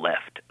what's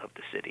left of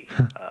the city,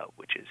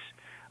 which is,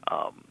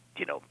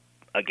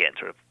 again,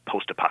 sort of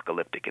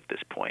post-apocalyptic at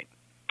this point.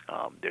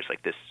 There's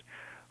like this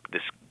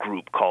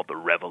group called the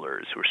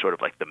Revelers, who are sort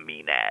of like the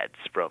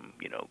Maenads from,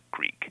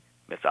 Greek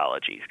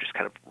mythology, who just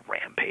kind of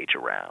rampage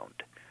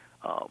around,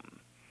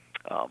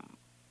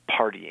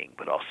 partying,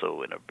 but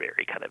also in a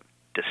very kind of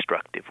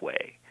destructive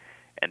way.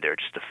 And there are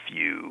just a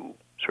few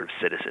sort of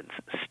citizens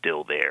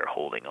still there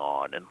holding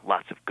on, and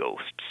lots of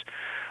ghosts.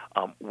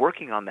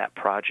 Working on that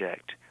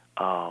project,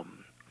 I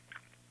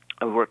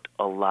worked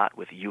a lot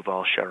with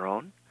Yuval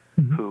Sharon,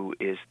 who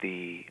is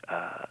the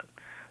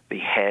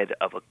head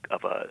of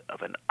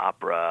an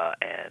opera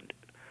and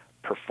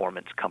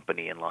performance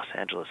company in Los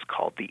Angeles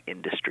called The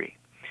Industry.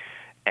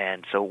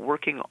 And so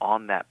working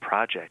on that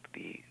project,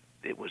 the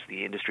it was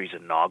the industry's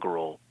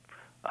inaugural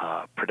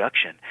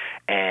production,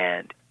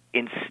 and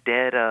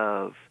instead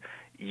of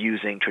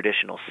using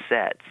traditional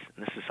sets,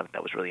 and this is something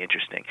that was really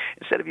interesting,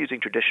 instead of using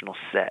traditional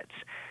sets,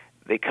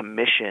 they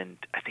commissioned,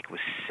 I think it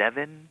was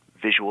 7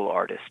 visual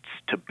artists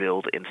to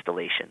build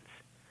installations.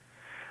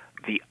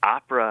 The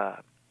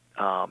opera,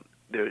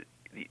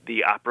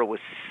 the opera was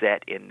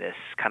set in this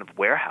kind of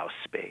warehouse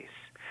space,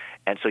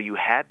 and so you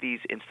had these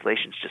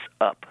installations just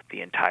up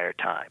the entire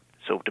time.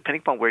 So depending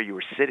upon where you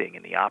were sitting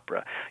in the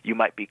opera, you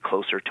might be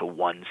closer to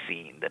one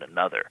scene than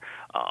another,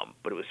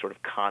 but it was sort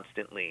of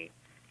constantly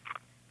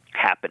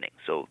happening.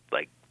 So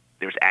like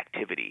there's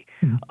activity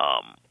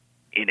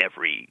in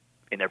every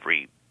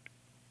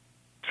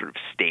sort of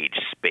stage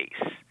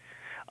space,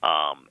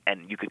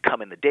 and you could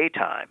come in the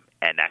daytime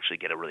and actually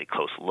get a really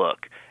close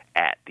look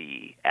at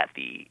the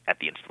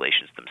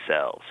installations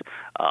themselves.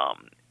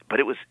 But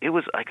it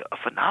was like a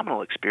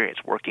phenomenal experience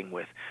working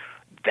with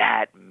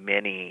that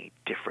many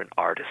different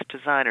artists,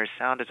 designers,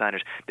 sound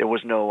designers. They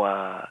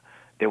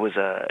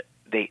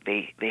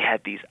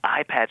had these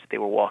iPads that they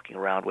were walking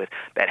around with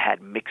that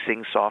had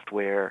mixing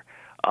software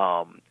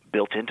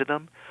built into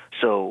them.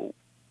 So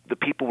the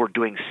people were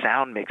doing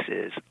sound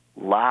mixes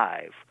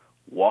live,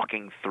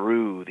 walking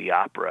through the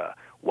opera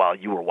while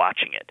you were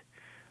watching it.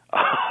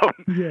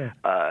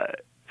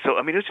 So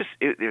I mean,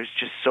 there's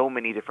just so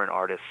many different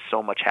artists,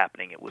 so much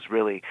happening. It was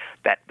really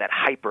that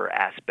hyper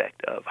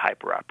aspect of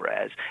hyper opera,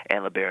 as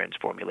Anne LeBaron's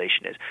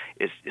formulation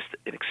is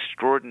an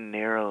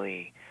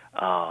extraordinarily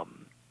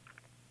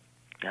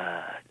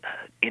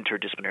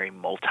interdisciplinary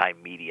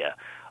multimedia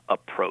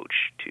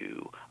approach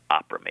to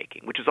opera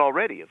making, which is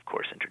already, of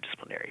course,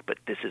 interdisciplinary, but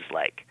this is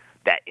like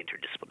that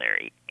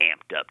interdisciplinary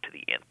amped up to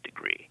the nth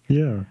degree.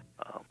 Yeah.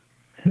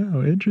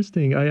 No,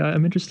 interesting.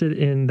 I'm interested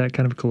in that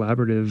kind of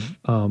collaborative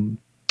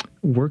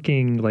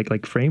working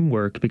like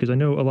framework, because I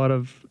know a lot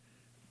of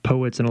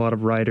poets and a lot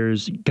of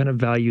writers kind of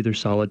value their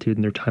solitude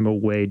and their time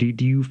away.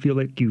 Do you feel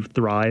like you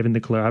thrive in the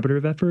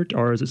collaborative effort,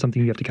 or is it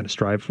something you have to kind of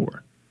strive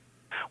for?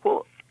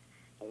 Well,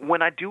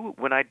 when I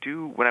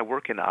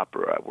work in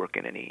opera, I work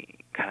in any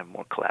kind of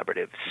more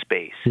collaborative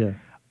space. Yeah.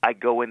 I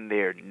go in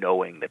there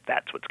knowing that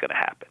that's what's going to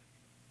happen.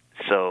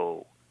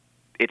 So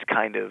it's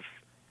kind of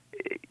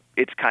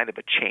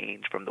a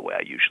change from the way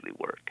I usually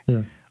work.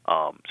 Yeah.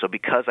 So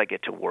because I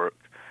get to work,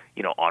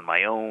 on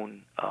my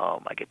own,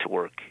 I get to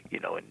work,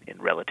 in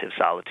relative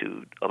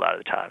solitude a lot of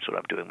the times when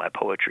I'm doing my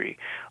poetry.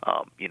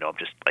 I'm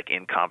just like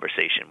in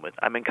conversation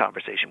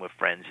with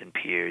friends and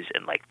peers,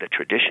 and like the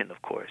tradition,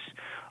 of course,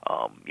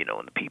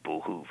 and the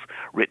people who've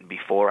written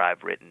before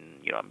I've written,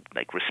 I'm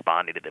like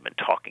responding to them and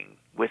talking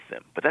with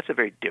them. But that's a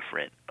very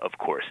different, of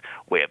course,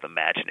 way of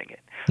imagining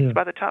it. Yeah. So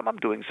by the time I'm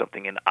doing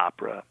something in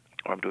opera,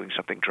 or I'm doing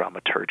something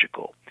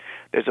dramaturgical,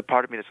 there's a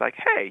part of me that's like,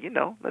 hey,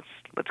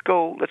 let's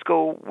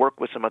go work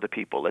with some other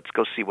people. Let's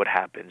go see what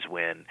happens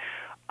when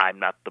I'm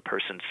not the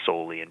person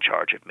solely in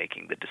charge of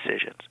making the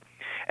decisions.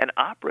 And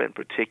opera in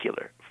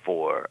particular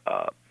for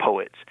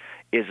poets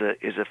is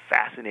a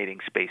fascinating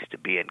space to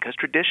be in, because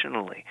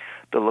traditionally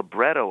the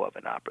libretto of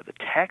an opera, the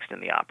text in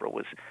the opera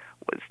was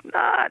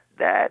not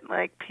that,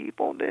 like,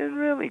 people didn't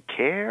really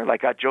care.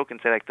 Like I joke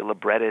and say, like, the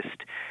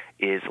librettist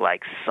is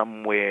like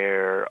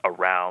somewhere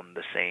around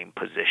the same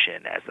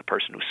position as the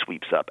person who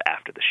sweeps up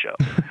after the show,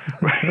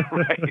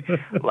 right?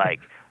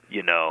 Like,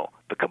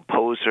 the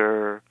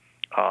composer,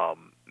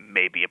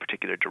 maybe a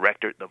particular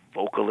director, the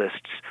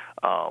vocalists,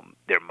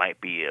 there might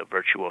be a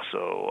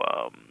virtuoso,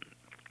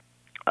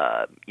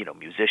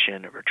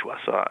 musician, or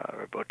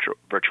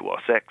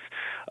virtuosex,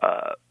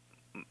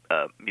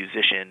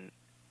 musician,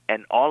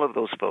 and all of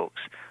those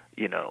folks,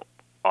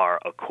 are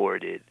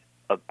accorded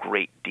a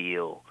great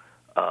deal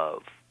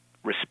of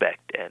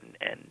respect and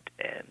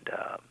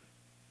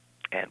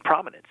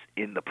prominence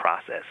in the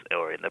process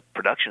or in the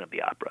production of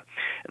the opera.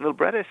 And the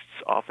librettists,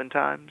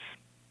 oftentimes,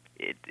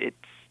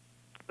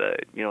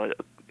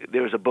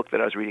 there was a book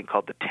that I was reading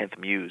called The 10th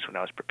Muse when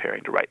I was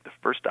preparing to write the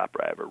first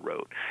opera I ever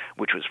wrote,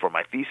 which was for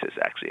my thesis,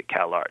 actually, at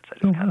Cal Arts. I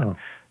just kind of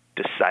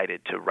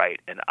decided to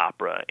write an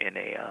opera in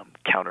a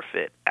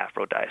counterfeit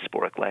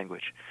Afro-diasporic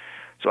language.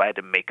 So I had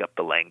to make up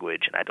the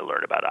language, and I had to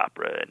learn about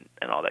opera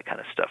and all that kind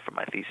of stuff for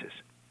my thesis.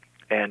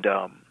 And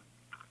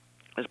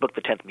this book,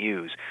 The 10th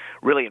Muse,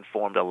 really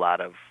informed a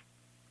lot of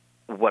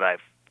what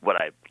I've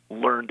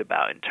learned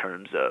about in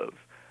terms of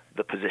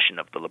the position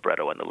of the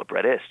libretto and the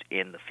librettist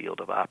in the field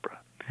of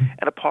opera.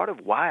 And a part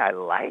of why I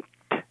liked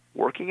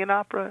working in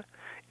opera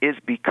is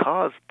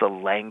because the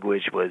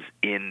language was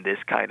in this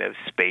kind of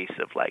space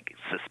of like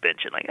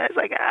suspension. Like it's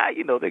like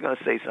they're going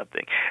to say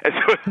something. And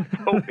so as a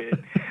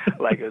poet,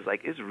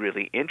 it's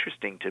really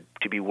interesting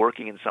to be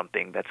working in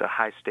something that's a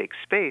high stakes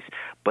space,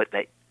 but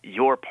that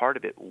your part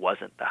of it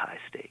wasn't the high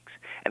stakes,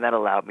 and that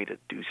allowed me to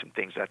do some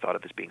things that I thought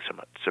of as being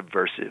somewhat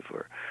subversive,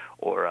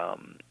 or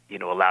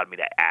allowed me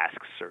to ask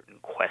certain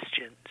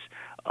questions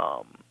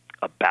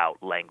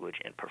about language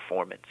and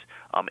performance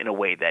in a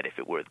way that if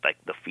it were like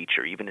the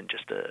feature, even in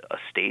just a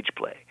stage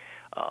play,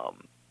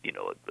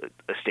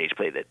 a stage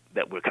play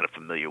that we're kind of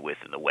familiar with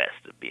in the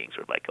West, of being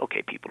sort of like,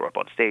 okay, people are up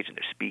on stage and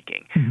they're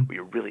speaking, where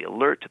you're really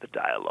alert to the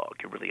dialogue,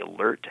 you're really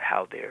alert to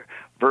how they're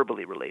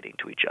verbally relating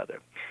to each other.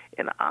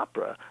 In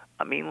opera,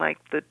 I mean, like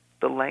the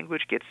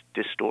language gets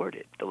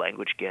distorted, the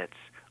language gets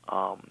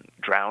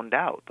drowned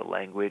out, the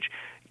language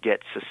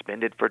gets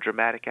suspended for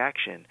dramatic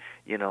action,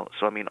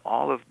 So I mean,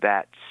 all of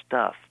that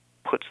stuff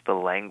puts the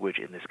language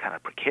in this kind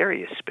of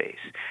precarious space,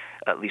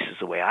 at least is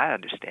the way I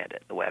understand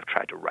it, the way I've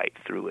tried to write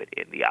through it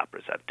in the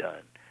operas I've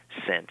done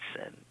since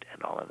and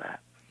all of that.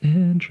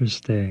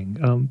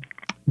 Interesting.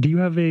 Do you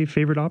have a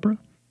favorite opera?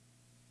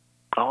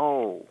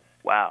 Oh,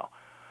 wow.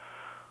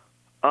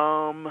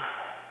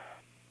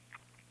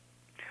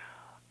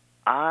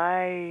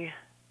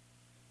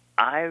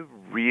 I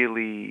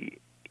really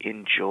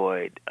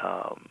enjoyed,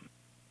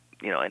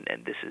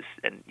 and this is,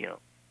 and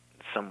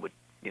some would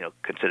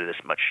consider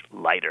this much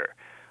lighter,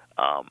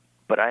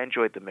 but I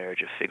enjoyed The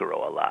Marriage of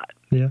Figaro a lot.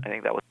 Yeah. I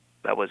think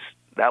that was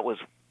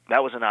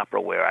an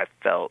opera where I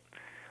felt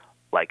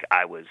like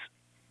I was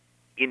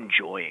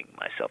enjoying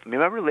myself. I mean,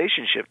 my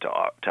relationship to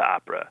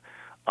opera,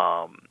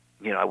 I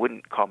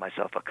wouldn't call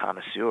myself a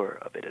connoisseur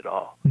of it at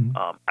all. Mm-hmm.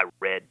 I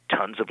read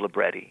tons of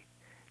libretti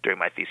during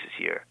my thesis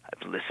year.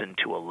 I've listened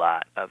to a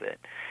lot of it,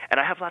 and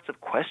I have lots of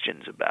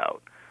questions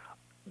about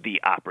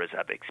the operas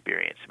I've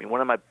experienced. I mean,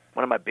 one of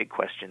my big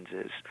questions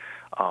is,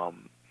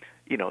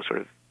 sort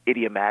of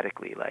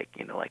idiomatically, like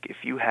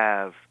if you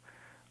have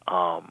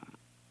a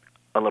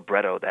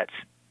libretto that's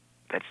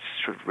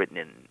sort of written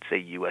in, say,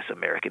 U.S.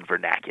 American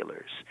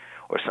vernaculars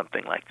or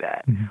something like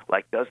that. Mm-hmm.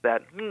 Like,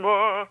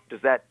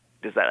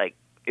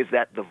 is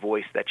that the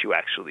voice that you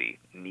actually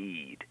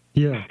need?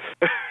 Yeah.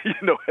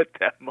 At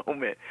that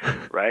moment,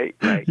 right?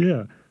 Like,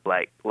 yeah.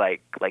 Like,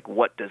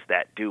 what does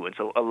that do? And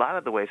so, a lot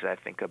of the ways that I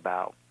think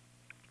about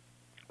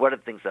one of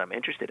the things that I'm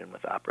interested in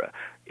with opera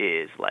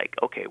is like,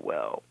 okay,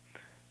 well,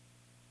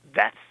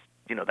 that's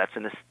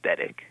an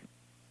aesthetic.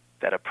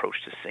 That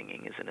approach to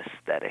singing is an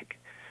aesthetic.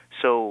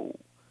 So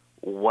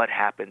what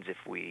happens if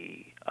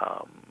we,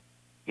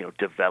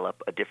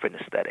 develop a different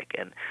aesthetic?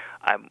 And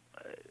I'm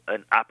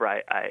an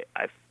opera I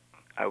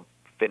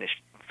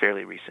finished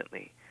fairly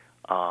recently,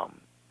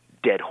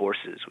 Dead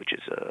Horses, which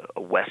is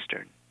a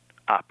Western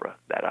opera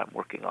that I'm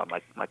working on.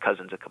 My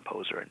cousin's a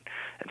composer, and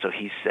so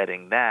he's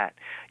setting that.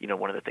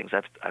 One of the things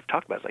I've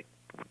talked about is like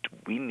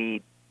we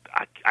need.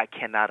 I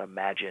cannot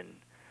imagine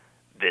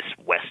this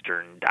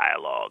Western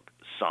dialogue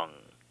sung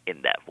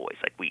in that voice.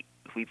 Like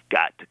we've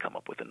got to come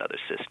up with another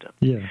system.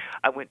 Yeah.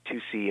 I went to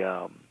see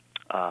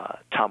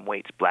Tom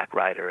Waits' Black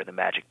Rider and the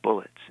Magic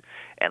Bullets,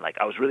 and like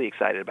I was really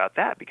excited about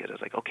that because I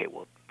was like, okay,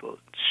 well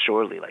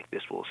surely like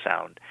this will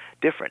sound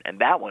different. And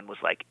that one was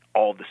like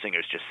all the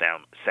singers just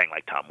sang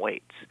like Tom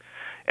Waits,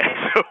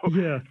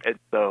 and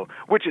so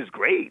which is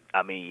great.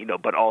 I mean,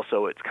 but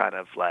also it's kind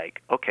of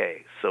like,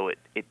 okay, so it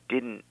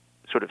didn't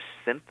sort of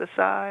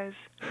synthesize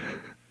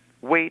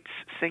Waits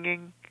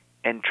singing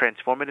and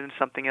transform it into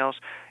something else.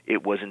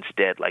 It was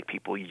instead like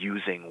people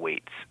using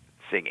Waits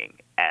singing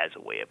as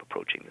a way of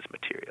approaching this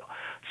material.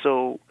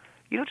 So,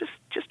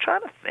 just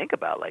trying to think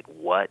about like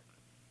what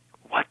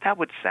that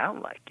would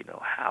sound like,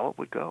 how it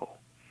would go.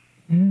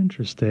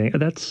 Interesting.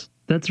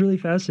 That's really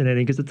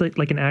fascinating because it's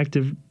like an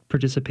active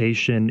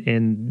participation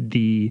in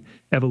the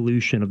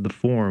evolution of the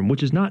form,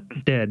 which is not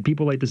dead.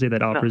 People like to say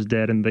that opera is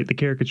dead, and the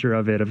caricature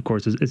of it, of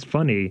course, is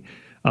funny.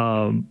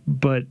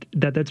 But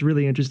that's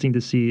really interesting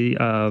to see.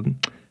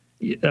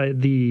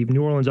 The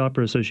New Orleans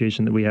Opera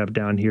Association that we have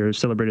down here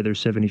celebrated their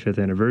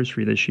 75th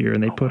anniversary this year,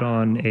 and they put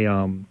on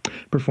a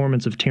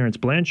performance of Terence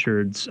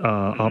Blanchard's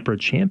opera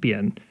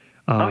Champion.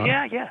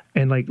 Yeah.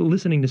 And like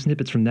listening to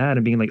snippets from that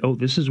and being like, oh,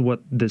 this is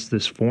what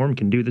this form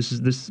can do.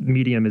 This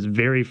medium is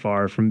very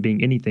far from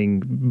being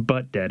anything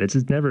but dead. It's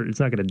not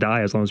going to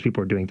die as long as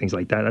people are doing things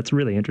like that. That's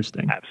really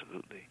interesting.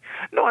 Absolutely.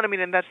 No, and I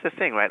mean, and that's the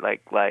thing, right?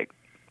 Like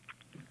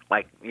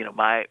my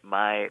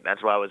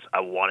that's why I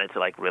wanted to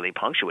like really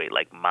punctuate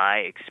like my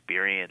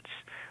experience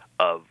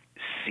of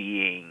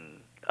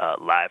seeing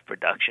live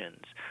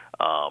productions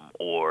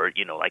or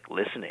like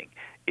listening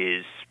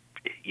is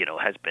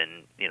has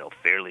been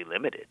fairly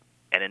limited,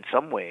 and in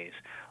some ways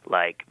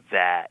like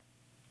that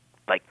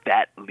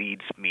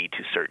leads me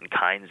to certain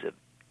kinds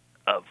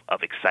of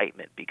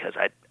excitement because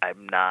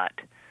I'm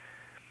not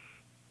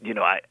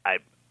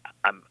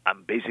I'm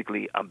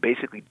basically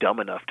dumb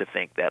enough to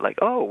think that like,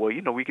 oh, well,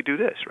 we could do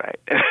this, right?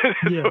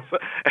 Yeah.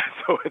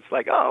 so it's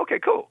like, oh, okay,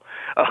 cool.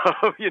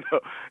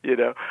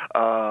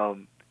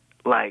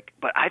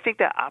 But I think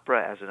that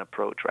opera as an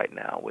approach right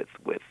now with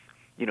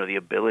the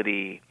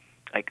ability,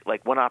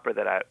 like one opera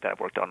that I've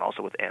worked on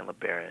also with Anne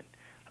LeBaron,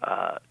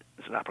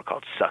 is an opera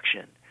called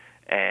Suction,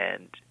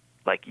 and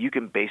like you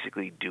can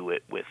basically do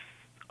it with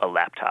a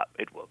laptop.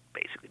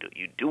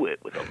 You do it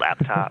with a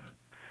laptop.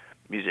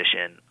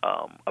 Musician,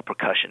 a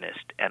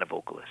percussionist, and a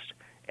vocalist,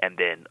 and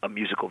then a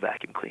musical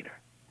vacuum cleaner.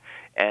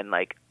 And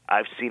like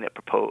I've seen it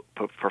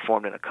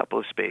performed in a couple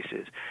of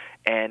spaces,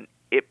 and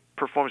it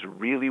performs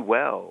really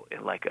well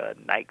in like a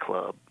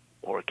nightclub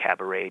or a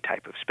cabaret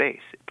type of space.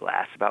 It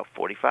lasts about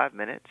 45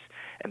 minutes,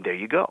 and there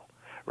you go,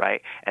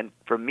 right? And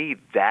for me,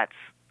 that's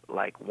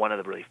like one of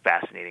the really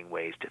fascinating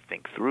ways to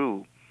think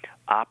through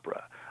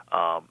opera.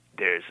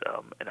 There's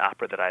an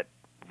opera that I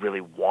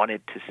really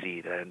wanted to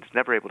see that I was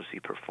never able to see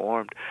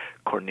performed,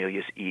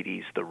 Cornelius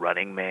Eady's The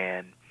Running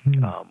Man,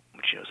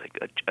 which is like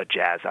a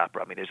jazz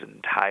opera. I mean, there's an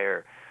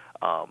entire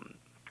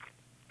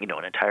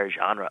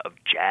genre of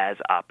jazz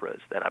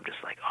operas that I'm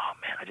just like, oh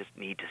man, I just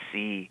need to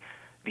see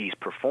these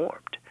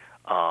performed.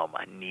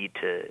 I need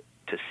to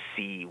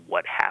see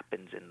what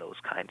happens in those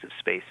kinds of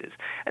spaces.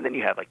 And then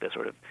you have like the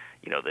sort of,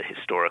 the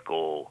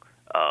historical,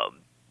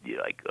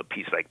 like a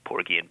piece like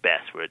Porgy and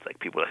Bess, where it's like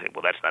people are saying,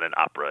 well, that's not an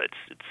opera,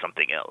 it's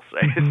something else.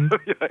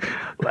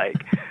 Right?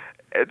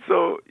 And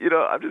so,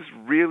 I'm just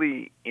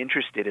really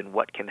interested in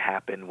what can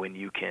happen when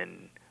you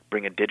can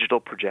bring a digital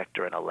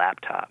projector and a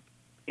laptop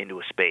into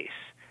a space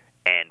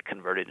and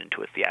convert it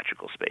into a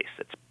theatrical space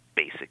that's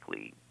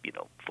basically,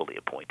 fully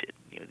appointed.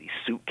 These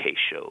suitcase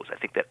shows. I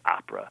think that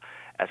opera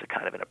as a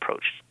kind of an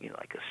approach,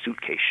 like a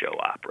suitcase show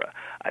opera,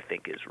 I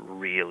think is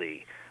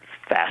really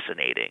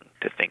fascinating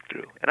to think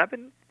through. And I've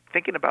been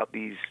thinking about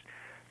these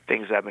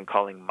things I've been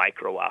calling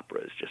micro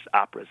operas, just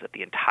operas that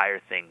the entire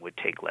thing would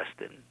take less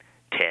than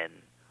 10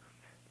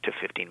 to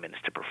 15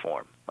 minutes to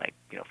perform, like,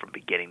 from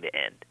beginning to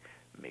end.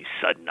 Maybe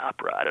sudden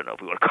opera. I don't know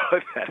if we want to call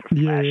it that, or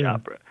flash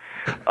opera.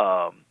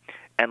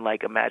 And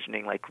like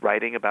imagining like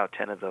writing about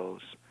 10 of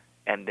those,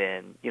 and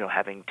then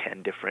having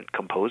 10 different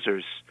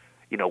composers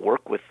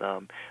work with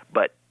them,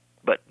 but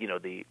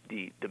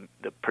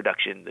the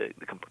production,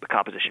 the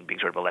composition being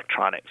sort of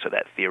electronic, so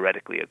that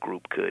theoretically a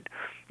group could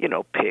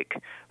pick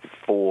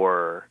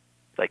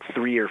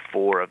 3 or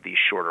 4 of these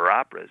shorter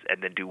operas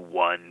and then do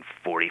 1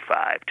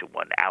 45 to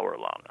 1 hour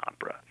long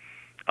opera,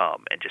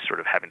 and just sort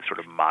of having sort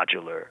of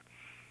modular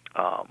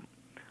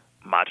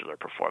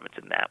performance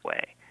in that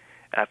way.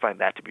 And I find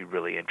that to be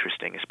really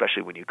interesting,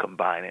 especially when you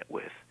combine it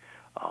with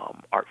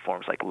art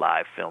forms like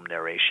live film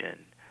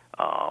narration,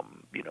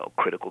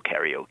 critical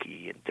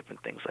karaoke, and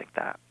different things like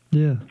that.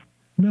 Yeah.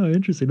 No,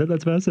 interesting.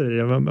 That's fascinating.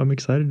 I'm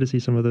excited to see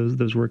some of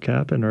those work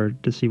happen, or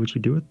to see what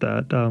you do with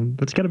that.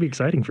 That's got to be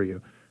exciting for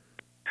you.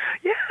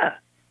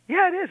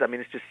 Yeah, it is. I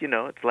mean, it's just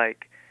it's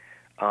like,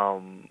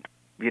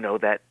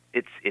 that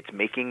it's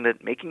making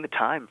the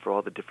time for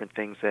all the different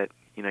things that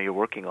you're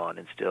working on,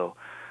 and still,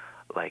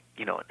 like,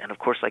 and of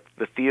course, like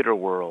the theater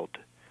world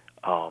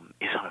is on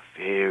a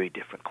very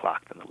different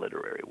clock than the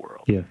literary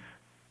world. Yeah.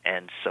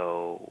 And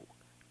so,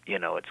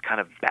 it's kind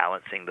of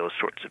balancing those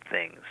sorts of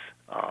things,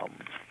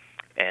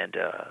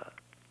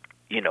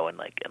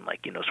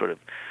 sort of,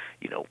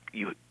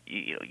 you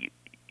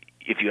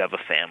if you have a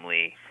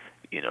family,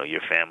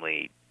 your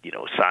family,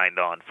 signed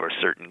on for a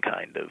certain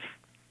kind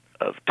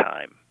of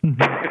time,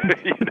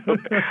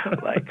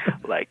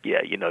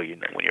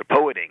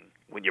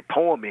 when you're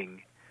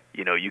poeming,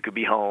 you could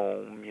be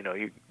home,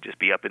 you just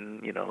be up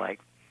in,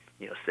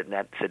 sitting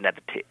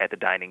at the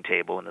dining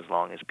table, and as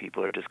long as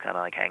people are just kind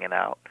of like hanging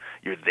out,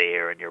 you're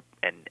there, and you're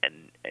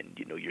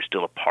you're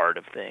still a part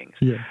of things.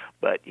 Yeah.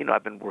 But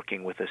I've been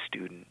working with a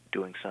student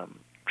doing some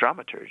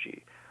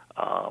dramaturgy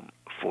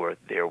for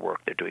their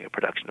work. They're doing a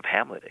production of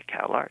Hamlet at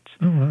Cal Arts.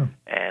 Oh wow.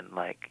 And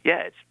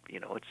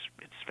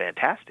it's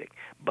fantastic.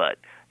 But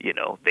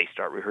they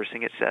start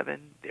rehearsing at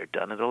 7, they're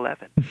done at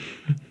 11.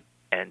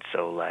 And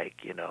so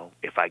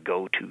if I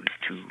go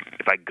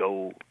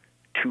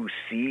to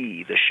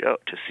see the show,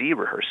 to see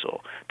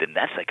rehearsal, then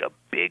that's like a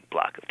big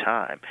block of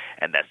time,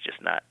 and that's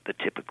just not the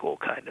typical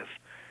kind of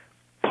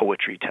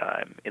poetry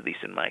time, at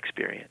least in my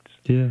experience.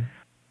 Yeah.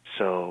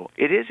 So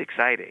it is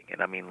exciting,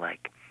 and I mean,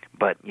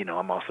 but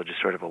I'm also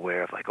just sort of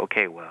aware of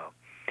okay, well,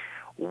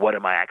 what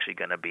am I actually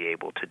going to be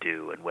able to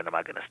do, and when am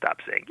I going to stop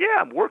saying, yeah,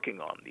 I'm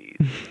working on these,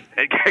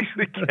 and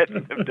actually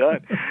getting them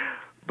done?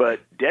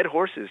 But Dead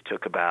Horses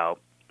took about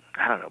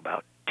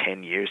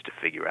 10 years to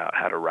figure out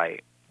how to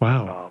write.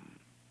 Wow.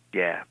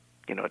 Yeah,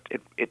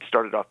 it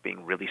started off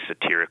being really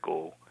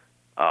satirical,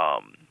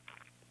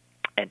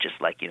 and just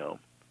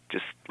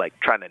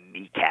trying to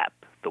kneecap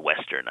the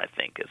Western, I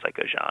think, as like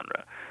a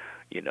genre,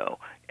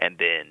 and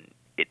then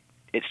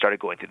it started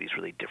going through these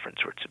really different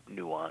sorts of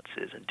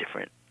nuances and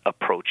different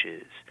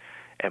approaches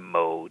and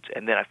modes,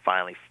 and then I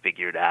finally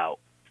figured out,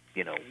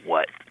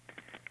 what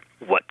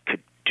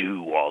could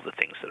do all the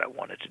things that I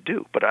wanted to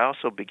do. But I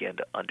also began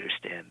to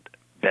understand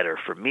better,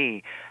 for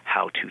me,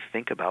 how to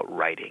think about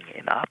writing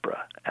in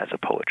opera as a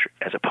poet.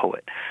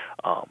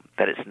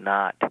 That it's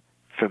not,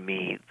 for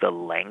me, the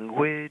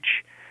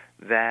language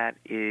that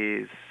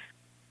is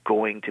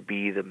going to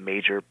be the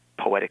major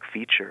poetic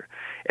feature.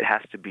 It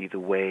has to be the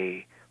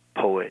way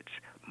poets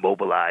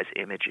mobilize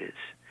images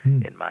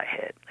in my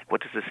head. Like,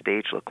 what does the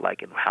stage look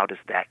like, and how does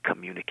that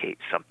communicate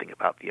something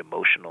about the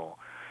emotional,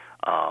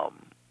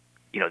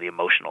 the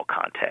emotional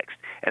context?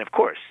 And of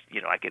course,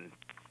 I can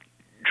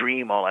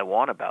dream all I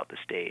want about the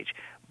stage,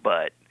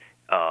 but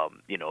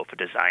if a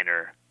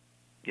designer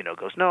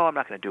goes, no, I'm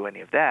not going to do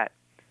any of that,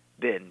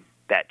 then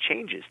that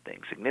changes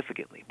things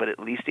significantly. But at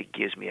least it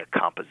gives me a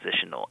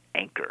compositional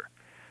anchor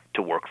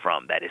to work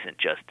from that isn't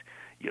just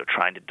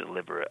trying to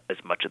deliver as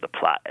much of the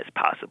plot as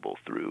possible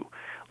through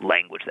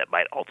language that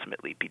might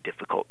ultimately be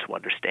difficult to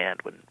understand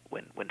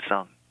when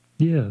sung.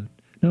 Yeah.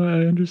 No,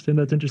 I understand.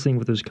 That's interesting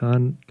with those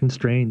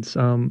constraints.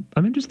 I'm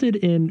interested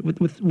in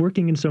with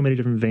working in so many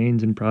different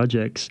veins and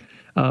projects.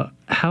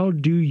 How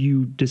do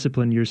you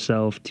discipline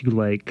yourself to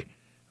like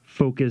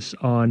focus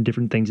on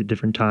different things at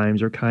different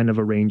times, or kind of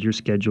arrange your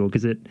schedule?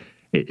 Because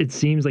it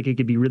seems like it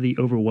could be really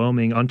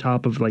overwhelming on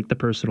top of like the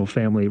personal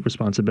family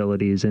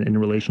responsibilities and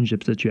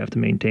relationships that you have to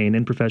maintain,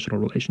 and professional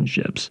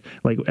relationships.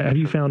 Like, have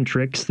you found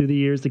tricks through the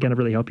years to kind of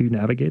really help you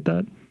navigate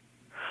that?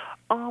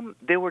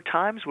 There were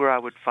times where I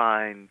would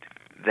find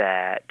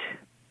that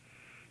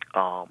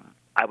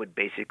I would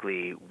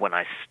basically, when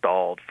I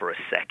stalled for a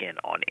second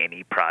on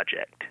any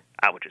project,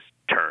 I would just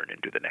turn and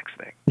do the next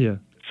thing. Yeah.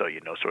 So,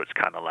 so it's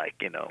kind of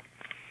like,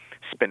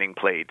 spinning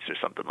plates or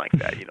something like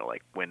that.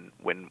 Like when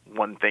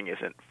one thing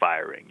isn't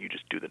firing, you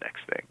just do the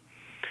next thing.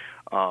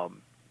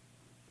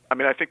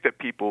 I think that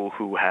people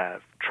who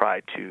have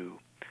tried to,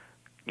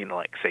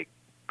 like say,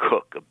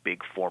 cook a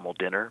big formal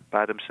dinner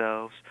by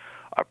themselves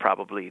are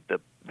probably the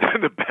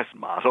the best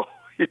model.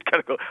 You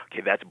kind of go,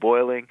 okay, that's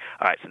boiling.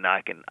 All right, so now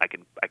I can,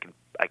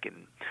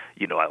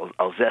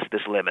 I'll zest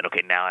this lemon.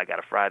 Okay, now I got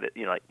to fry it.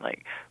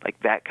 Like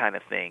that kind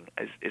of thing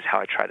is how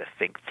I try to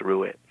think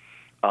through it.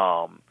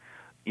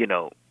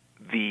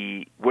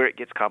 Where it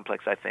gets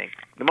complex, I think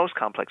the most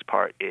complex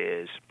part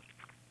is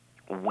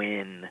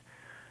when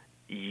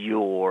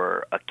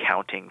your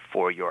accounting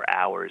for your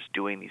hours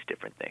doing these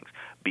different things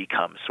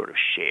becomes sort of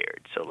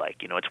shared. So like,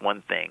 it's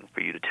one thing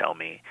for you to tell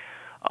me,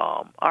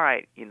 all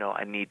right,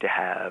 I need to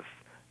have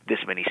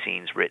this many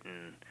scenes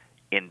written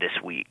in this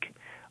week,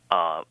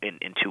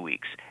 in 2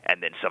 weeks.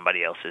 And then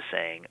somebody else is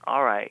saying,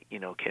 all right,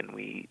 can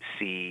we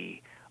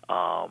see,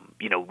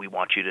 we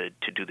want you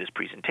to do this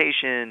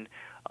presentation,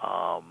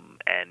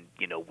 and,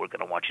 we're going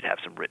to want you to have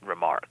some written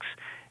remarks.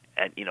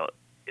 And,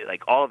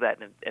 like all of that,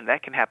 and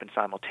that can happen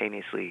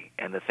simultaneously.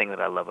 And the thing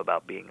that I love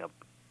about being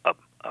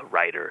a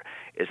writer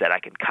is that I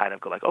can kind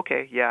of go like,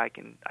 okay, yeah, I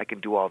can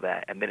do all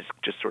that. And then it's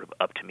just sort of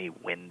up to me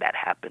when that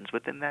happens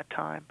within that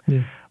time.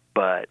 Yeah.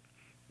 But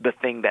the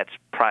thing that's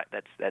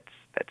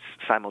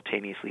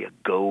simultaneously a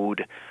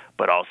goad,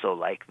 but also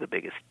like the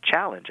biggest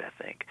challenge, I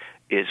think,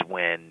 is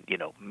when,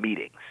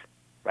 meetings,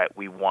 right?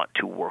 We want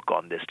to work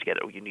on this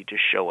together. You need to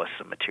show us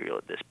some material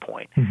at this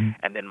point. Mm-hmm.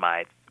 And then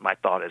my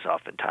thought is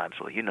oftentimes,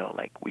 well,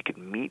 like we could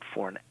meet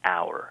for an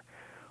hour,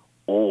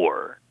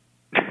 or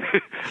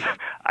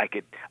I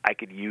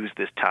could use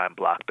this time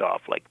blocked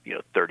off, like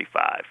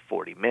 35,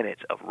 40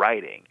 minutes of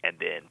writing, and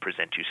then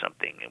present you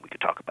something, and we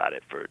could talk about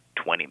it for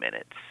 20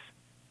 minutes.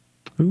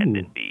 Ooh. And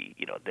then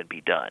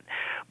be done.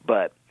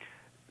 But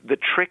the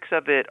tricks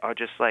of it are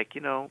just like,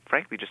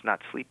 frankly, just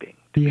not sleeping,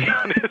 to be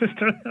honest.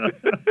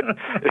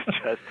 It's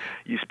just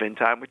you spend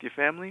time with your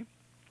family,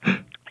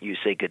 you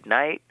say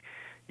goodnight,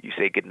 you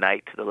say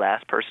goodnight to the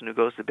last person who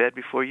goes to bed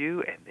before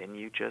you, and then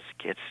you just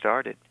get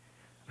started.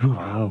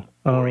 Wow.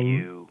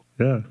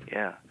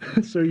 Yeah.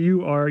 So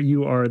you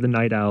are the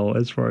night owl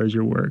as far as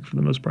your work for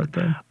the most part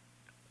then?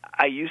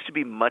 I used to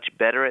be much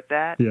better at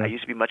that. Yeah. I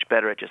used to be much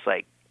better at just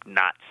like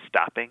not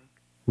stopping.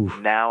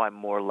 Oof. Now I'm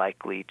more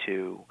likely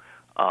to,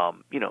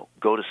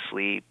 go to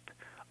sleep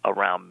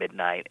around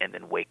midnight and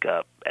then wake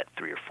up at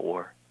 3 or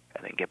 4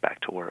 and then get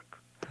back to work.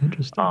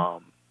 Interesting.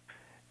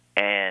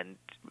 And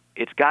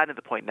it's gotten to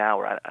the point now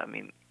where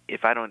even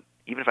if I don't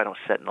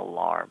set an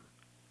alarm,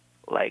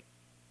 like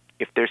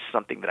if there's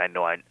something that I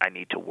know I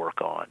need to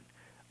work on,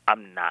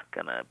 I'm not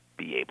gonna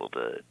be able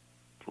to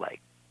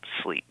like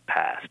sleep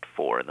past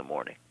 4 in the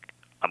morning.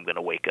 I'm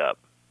gonna wake up.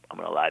 I'm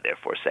gonna lie there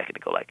for a second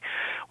and go like,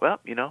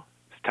 well,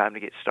 it's time to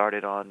get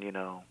started on,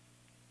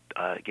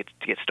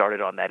 get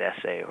started on that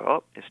essay,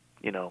 or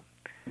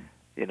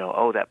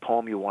that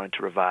poem you wanted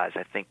to revise.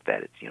 I think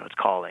that it's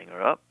calling,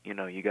 or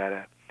you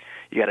gotta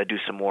do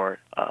some more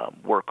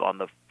work on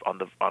a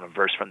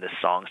verse from this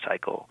song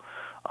cycle.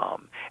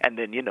 And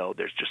then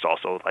there's just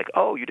also like,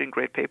 oh, you didn't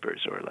grade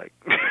papers, or like,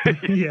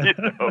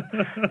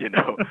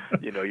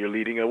 you're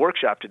leading a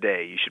workshop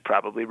today. You should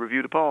probably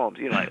review the poems.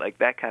 Like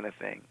that kind of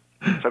thing.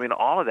 So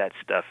all of that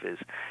stuff is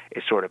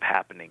sort of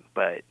happening,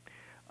 but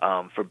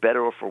for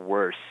better or for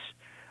worse,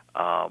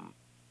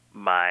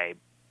 my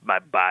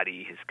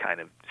body has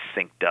kind of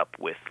synced up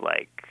with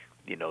like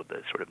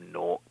the sort of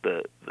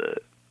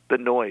the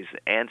noise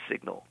and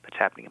signal that's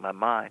happening in my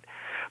mind.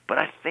 But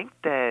I think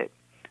that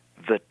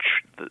the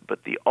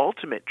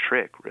ultimate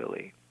trick,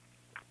 really,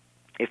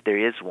 if there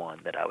is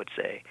one that I would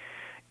say,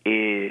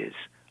 is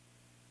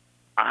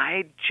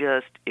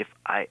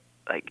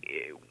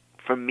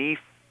for me,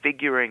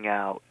 figuring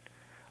out,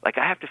 like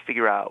I have to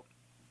figure out,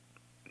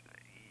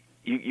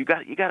 you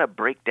got to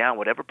break down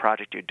whatever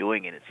project you're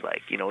doing, and it's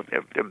like,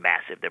 they're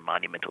massive, they're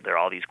monumental, there are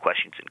all these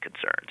questions and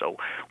concerns. Oh,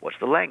 what's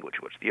the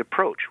language? What's the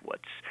approach?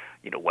 What's,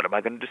 what am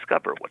I going to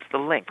discover? What's the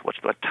length? What's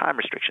the time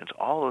restrictions?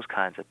 All those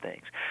kinds of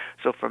things.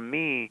 So for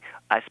me,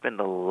 I spend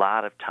a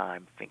lot of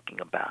time thinking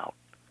about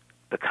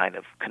the kind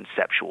of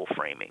conceptual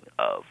framing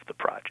of the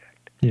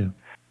project. Yeah.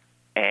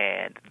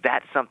 And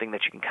that's something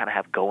that you can kind of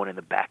have going in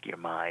the back of your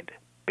mind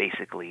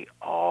basically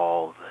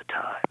all the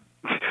time.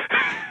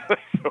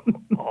 So,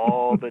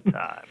 all the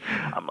time.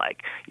 I'm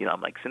like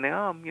sitting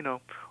there,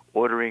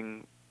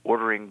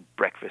 ordering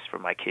breakfast for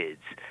my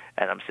kids,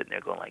 and I'm sitting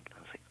there going like,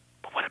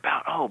 but what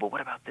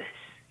about this?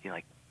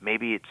 Like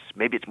maybe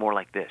it's more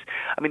like this.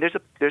 I mean,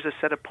 there's a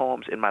set of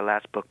poems in my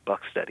last book,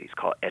 Buck Studies,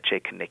 called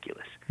Ecce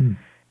Caniculus,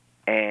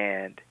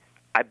 and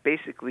I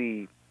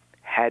basically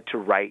had to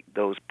write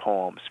those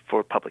poems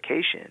for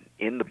publication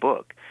in the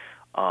book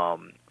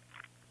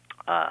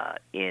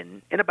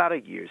in about a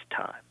year's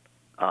time,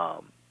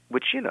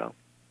 which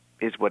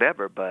is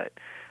whatever, but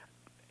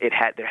there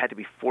had to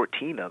be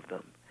 14 of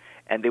them,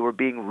 and they were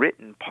being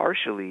written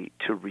partially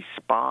to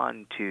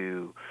respond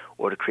to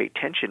or to create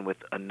tension with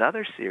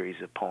another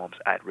series of poems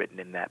I had written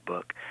in that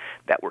book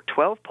that were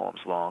 12 poems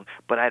long,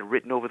 but I had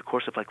written over the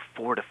course of like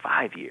 4 to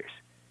 5 years.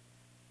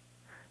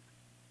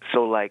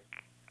 So like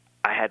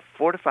I had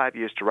 4 to 5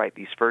 years to write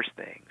these first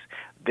things.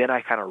 Then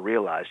I kind of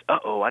realized,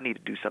 I need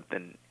to do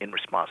something in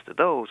response to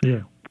those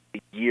a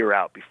year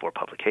out before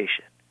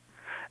publication.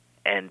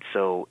 And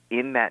so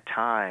in that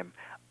time,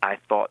 I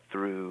thought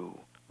through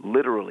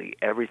literally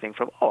everything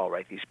from, I'll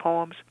write these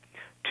poems,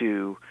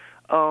 to,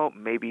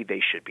 maybe they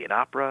should be an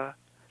opera,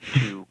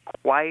 to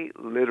quite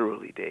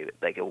literally, David,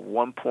 like at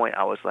one point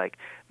I was like,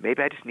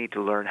 maybe I just need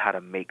to learn how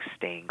to make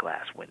stained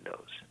glass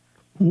windows.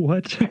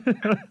 What?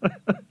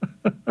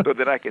 So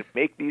that I can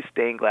make these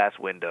stained glass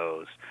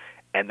windows,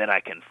 and then I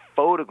can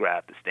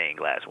photograph the stained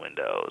glass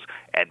windows,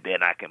 and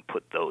then I can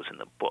put those in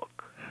the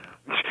book.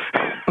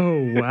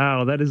 Oh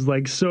wow, that is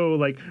like so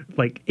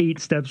like 8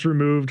 steps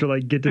removed to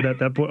like get to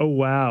that point. Oh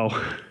wow.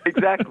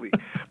 Exactly.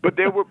 But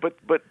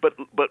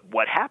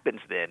what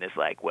happens then is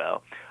like,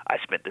 well, I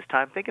spent this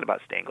time thinking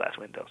about stained glass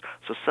windows.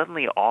 So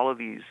suddenly all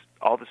this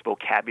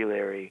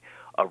vocabulary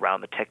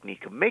around the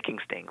technique of making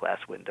stained glass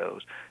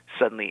windows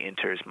suddenly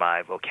enters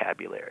my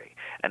vocabulary.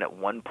 And at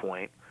one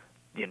point,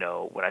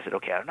 when I said,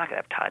 okay, I'm not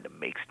going to have time to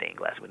make stained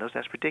glass windows,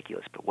 that's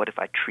ridiculous. But what if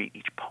I treat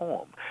each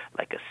poem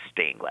like a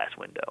stained glass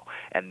window?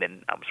 And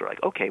then I'm sort of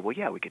like, okay, well,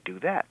 yeah, we could do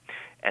that.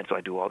 And so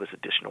I do all this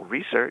additional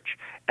research,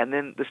 and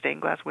then the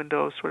stained glass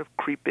windows sort of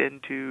creep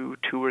into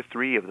 2 or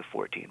 3 of the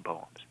 14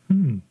 poems.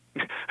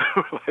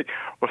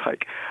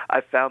 like I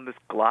found this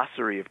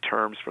glossary of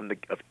terms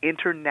of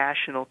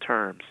international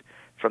terms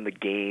from the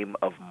game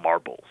of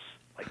marbles,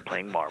 like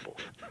playing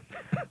marbles.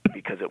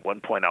 Because at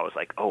one point I was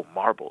like, oh,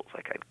 marbles,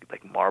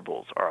 like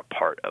marbles are a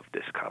part of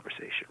this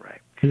conversation,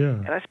 right? Yeah.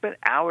 And I spent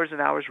hours and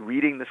hours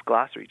reading this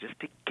glossary just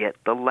to get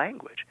the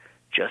language,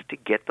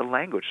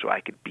 so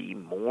I could be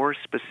more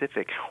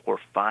specific or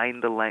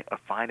find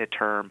a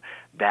term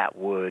that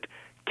would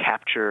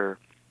capture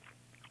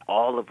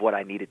all of what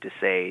I needed to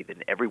say.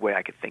 Then every way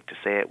I could think to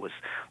say it was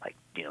like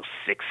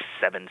 6,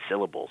 7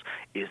 syllables.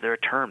 Is there a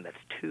term that's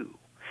 2?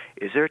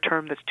 Is there a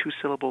term that's 2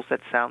 syllables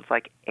that sounds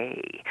like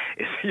A?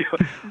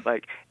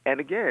 And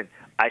again,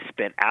 I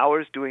spent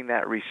hours doing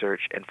that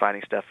research and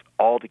finding stuff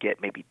all to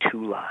get maybe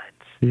 2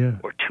 lines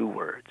or 2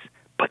 words.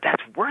 But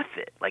that's worth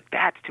it. Like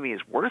that to me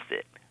is worth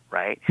it,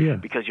 right? Yeah.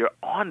 Because you're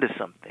onto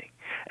something.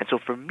 And so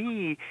for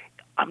me,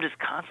 I'm just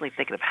constantly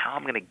thinking of how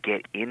I'm going to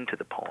get into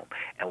the poem.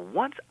 And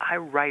once I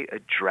write a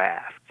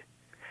draft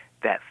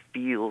that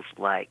feels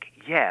like,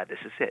 yeah, this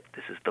is it.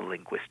 This is the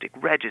linguistic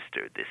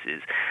register. This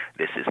is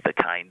the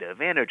kind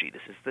of energy.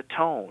 This is the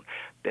tone.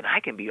 Then I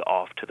can be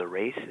off to the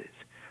races.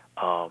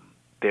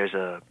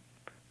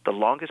 The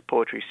longest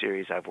poetry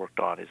series I've worked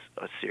on is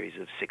a series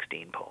of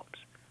 16 poems.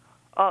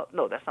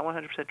 No, that's not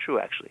 100% true,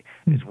 actually.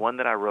 There's one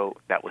that I wrote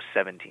that was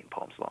 17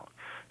 poems long.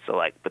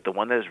 So but the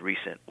one that is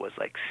recent was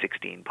like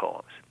 16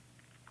 poems.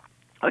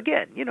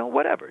 Again,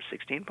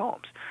 16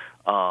 poems.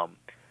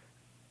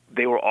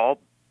 They were all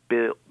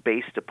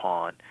based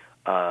upon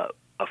a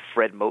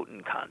Fred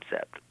Moten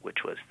concept,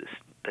 which was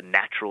the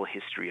natural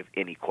history of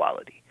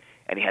inequality.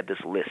 And he had this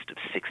list of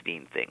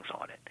 16 things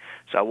on it.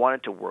 So I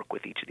wanted to work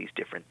with each of these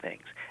different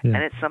things. Yeah.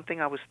 And it's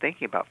something I was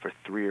thinking about for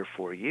 3 or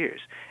 4 years.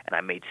 And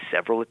I made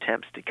several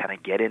attempts to kind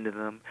of get into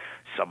them.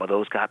 Some of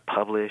those got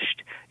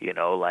published,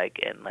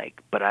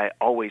 but I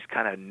always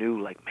kind of knew,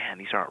 man,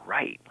 these aren't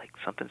right. Like,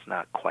 something's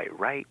not quite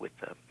right with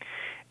them.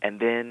 And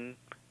then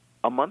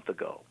a month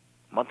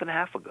and a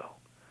half ago,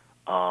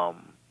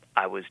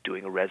 I was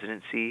doing a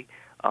residency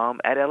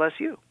at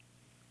LSU,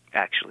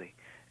 actually.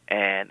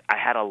 And I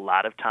had a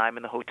lot of time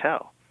in the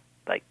hotel,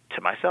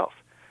 to myself.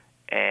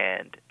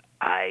 And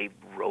I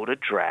wrote a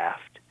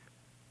draft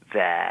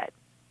that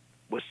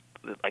was,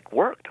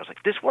 worked. I was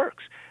like, this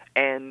works.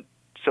 And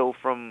so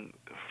from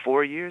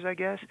 4 years, I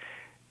guess,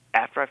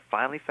 after I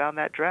finally found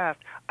that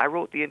draft, I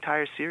wrote the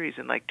entire series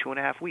in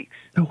 2.5 weeks.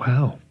 Oh,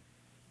 wow.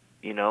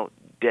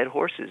 Dead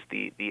Horses,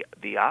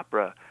 the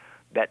opera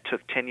that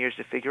took 10 years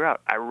to figure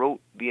out. I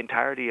wrote the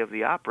entirety of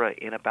the opera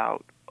in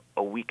about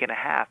a week and a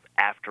half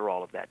after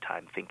all of that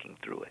time thinking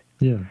through it.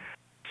 Yeah.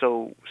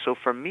 So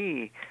for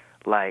me,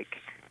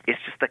 it's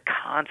just the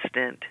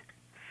constant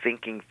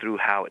thinking through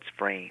how it's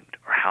framed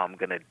or how I'm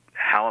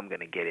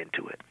gonna get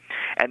into it.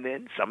 And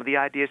then some of the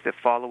ideas that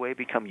fall away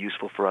become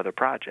useful for other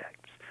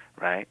projects,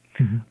 right?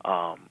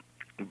 Mm-hmm.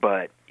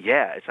 But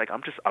yeah, it's like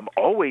I'm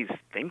always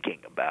thinking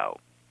about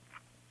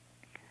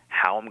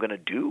how I'm gonna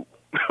do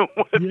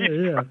with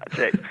these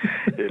projects.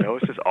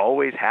 It's just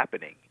always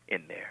happening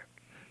in there,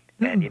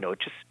 and it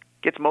just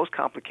gets most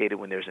complicated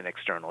when there's an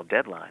external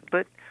deadline.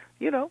 But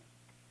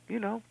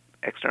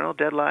external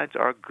deadlines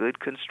are a good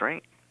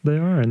constraint. They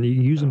are, and you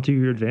use them to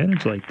your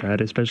advantage like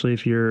that, especially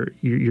if you're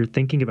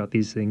thinking about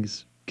these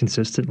things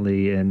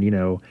consistently and,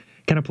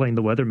 kind of playing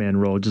the weatherman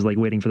role, just like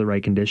waiting for the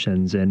right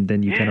conditions, and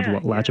then you kind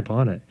of latch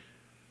upon it.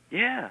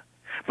 Yeah.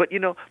 But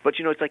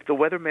it's like the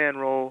weatherman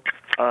role,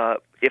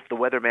 if the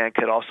weatherman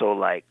could also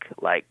like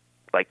try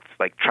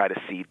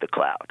to seed the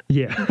cloud.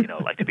 Yeah.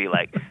 Like to be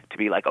like,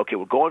 okay,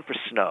 we're going for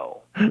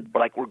snow, or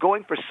like we're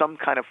going for some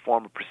kind of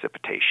form of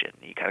precipitation.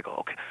 You kind of go,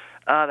 okay,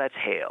 that's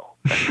hail.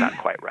 That's not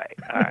quite right.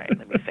 All right,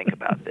 let me think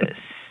about this.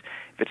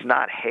 If it's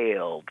not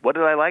hail, what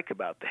did I like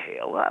about the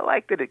hail? Well, I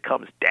like that it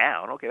comes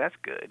down. Okay, that's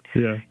good.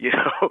 Yeah.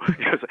 All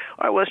right,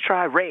 well, let's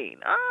try rain.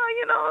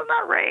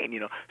 Not rain.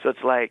 So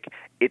it's like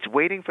it's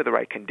waiting for the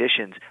right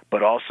conditions,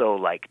 but also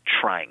like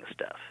trying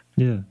stuff.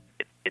 Yeah.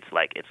 It's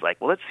like,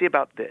 well, let's see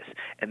about this.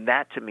 And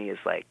that to me is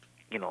like,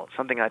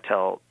 something I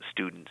tell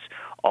students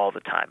all the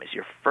time is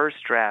your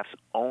first draft's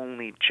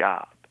only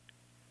job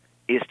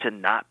is to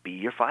not be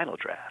your final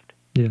draft.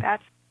 Yeah.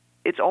 That's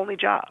its only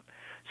job.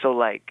 So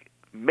like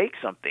make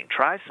something,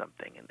 try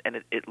something, and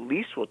it at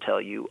least will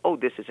tell you, oh,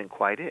 this isn't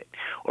quite it.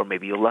 Or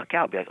maybe you'll luck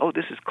out, be like, oh,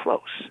 this is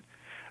close,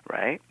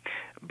 right?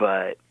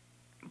 But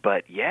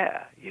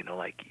yeah, you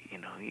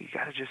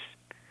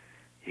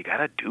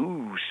gotta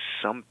do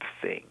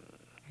something.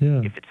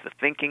 Yeah. If it's the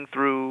thinking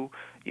through,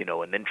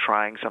 and then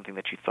trying something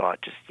that you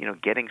thought, just,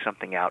 getting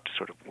something out to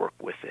sort of work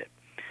with it.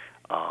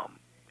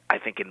 I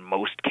think in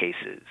most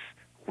cases,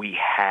 we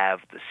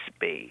have the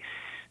space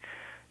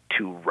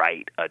to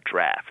write a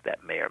draft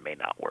that may or may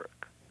not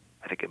work.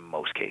 I think in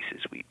most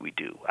cases we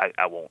do.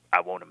 I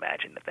won't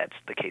imagine that that's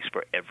the case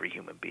for every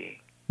human being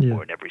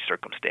or in every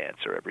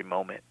circumstance or every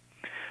moment.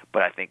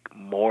 But I think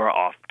more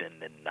often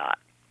than not,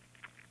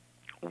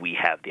 we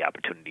have the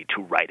opportunity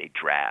to write a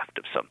draft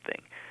of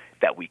something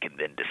that we can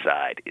then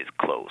decide is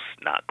close,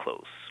 not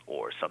close,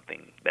 or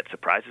something that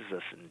surprises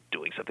us and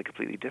doing something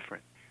completely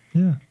different.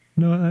 Yeah.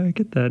 No, I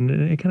get that. And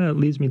it kind of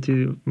leads me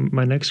to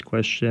my next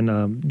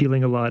question,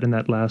 dealing a lot in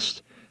that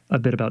last a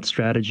bit about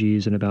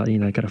strategies and about,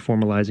 kind of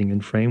formalizing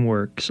and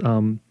frameworks.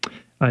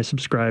 I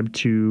subscribe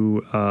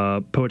to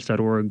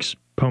Poets.org's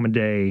Poem a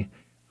Day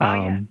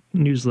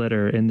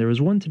newsletter, and there was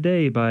one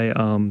today by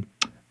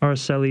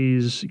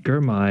Araceli's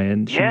Girmay,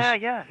 and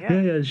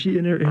she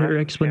in her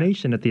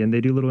explanation at the end,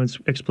 they do little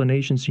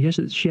explanations. She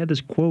had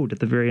this quote at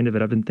the very end of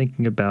it I've been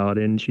thinking about,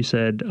 and she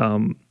said,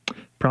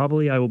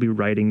 "Probably I will be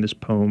writing this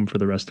poem for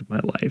the rest of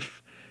my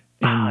life."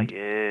 And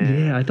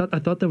I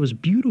thought that was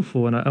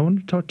beautiful, and I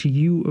wanted to talk to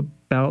you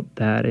about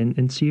that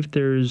and see if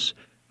there's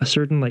a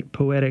certain like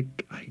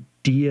poetic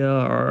idea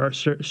or a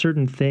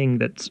certain thing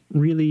that's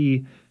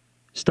really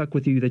stuck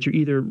with you that you're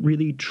either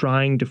really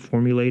trying to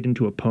formulate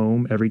into a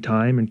poem every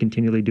time and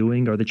continually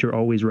doing, or that you're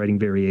always writing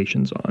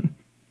variations on?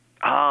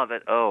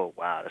 Oh,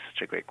 wow, that's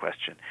such a great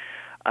question.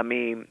 I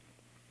mean,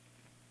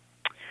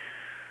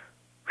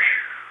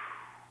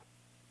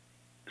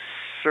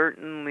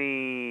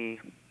 certainly,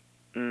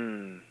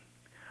 one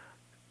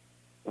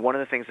of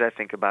the things that I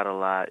think about a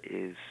lot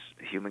is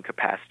human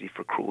capacity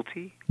for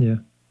cruelty. Yeah.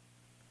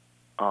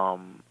 I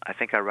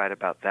think I write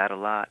about that a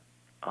lot.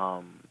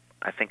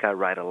 I think I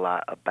write a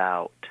lot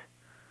about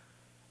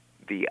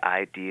the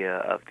idea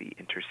of the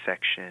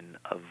intersection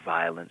of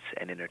violence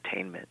and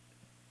entertainment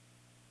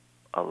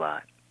a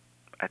lot.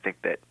 I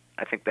think that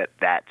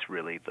that's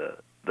really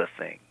the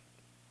thing,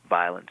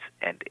 violence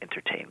and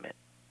entertainment.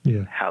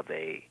 Yeah. How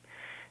they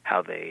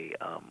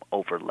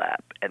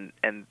overlap, and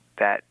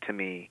that to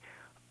me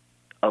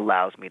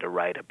allows me to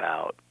write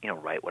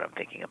what I'm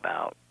thinking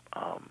about,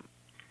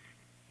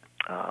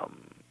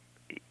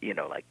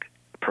 like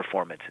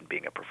performance and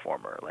being a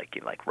performer,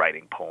 like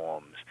writing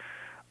poems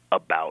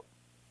about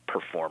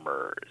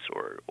performers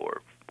or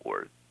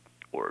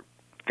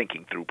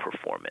thinking through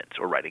performance,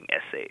 or writing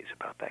essays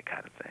about that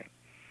kind of thing.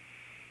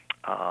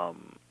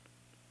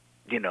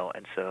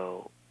 And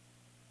so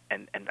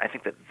and I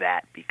think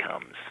that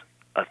becomes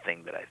a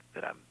thing that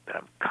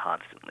I'm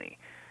constantly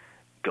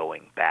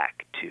going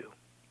back to.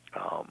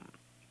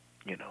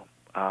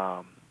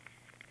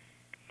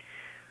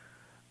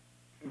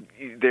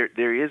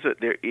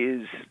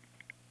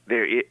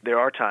 There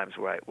are times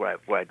where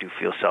I do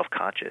feel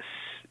self-conscious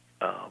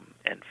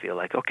and feel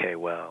like, okay,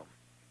 well,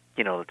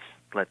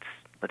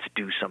 let's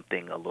do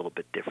something a little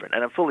bit different,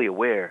 and I'm fully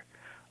aware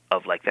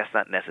of like that's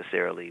not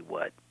necessarily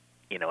what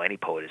any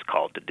poet is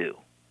called to do.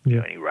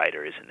 Yeah. Any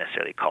writer isn't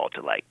necessarily called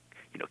to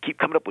keep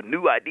coming up with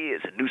new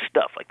ideas and new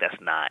stuff. Like that's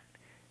not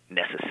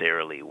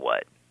necessarily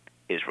what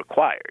is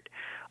required.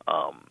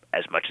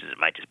 As much as it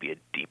might just be a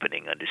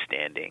deepening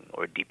understanding,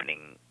 or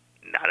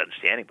not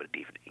understanding, but a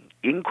deepening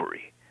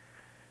inquiry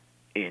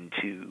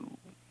into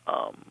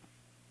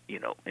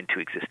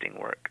existing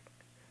work,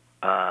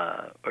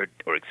 or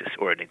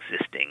an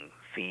existing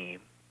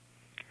theme.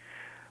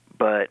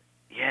 But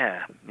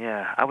yeah,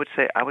 I would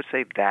say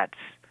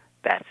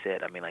that's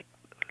it. I mean, like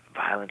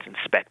violence and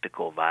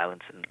spectacle,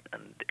 violence and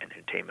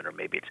entertainment, or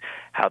maybe it's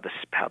how the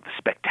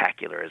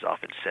spectacular is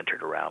often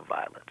centered around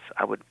violence.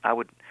 I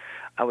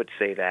would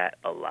say that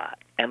a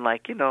lot. And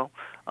like,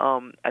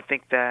 I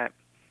think that,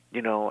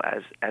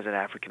 as an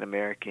African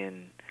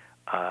American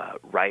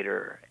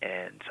writer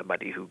and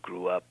somebody who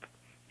grew up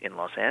in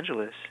Los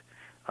Angeles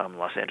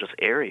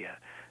area,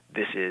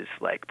 this is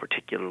like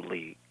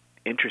particularly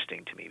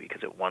interesting to me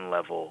because at one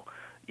level,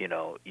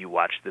 you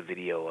watch the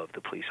video of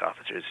the police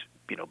officers,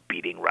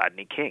 beating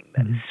Rodney King.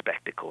 That is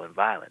spectacle and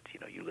violence.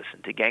 You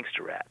listen to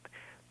gangster rap.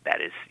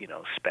 That is,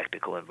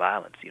 spectacle and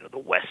violence. The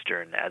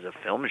Western as a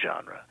film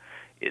genre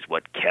is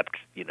what kept,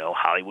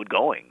 Hollywood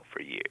going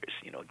for years.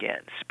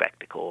 Again,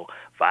 spectacle,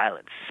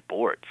 violence,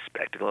 sports,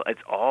 spectacle.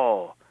 It's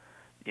all,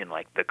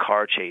 like the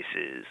car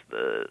chases,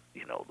 the,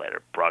 that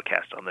are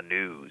broadcast on the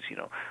news,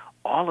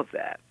 all of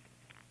that.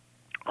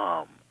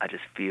 I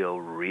just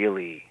feel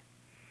really,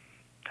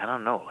 I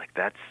don't know, like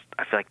I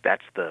feel like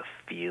that's the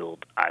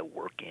field I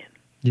work in.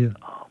 Yeah.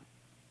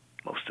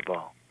 Most of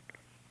all.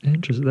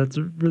 Interesting. That's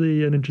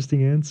really an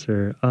interesting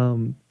answer.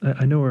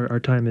 I know our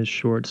time is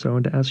short, so I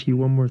wanted to ask you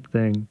one more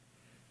thing.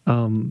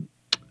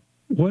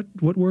 What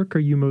work are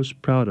you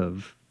most proud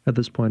of at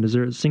this point? Is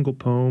there a single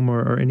poem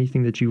or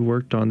anything that you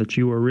worked on that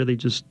you are really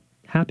just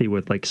happy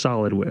with, like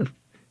solid with?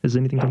 Does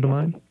anything come to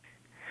mind?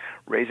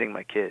 Raising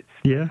my kids.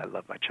 Yeah. I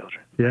love my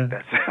children. Yeah.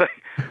 That's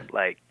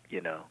like,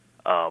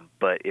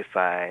 but if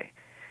I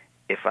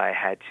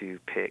had to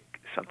pick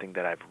something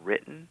that I've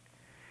written,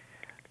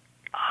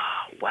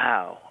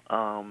 wow.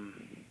 I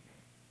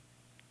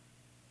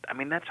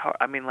mean, that's hard.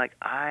 I mean, like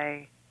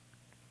I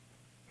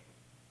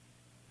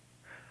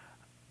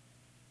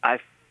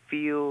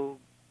feel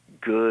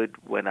good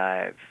when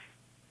I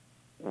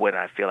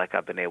feel like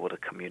I've been able to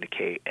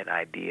communicate an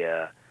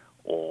idea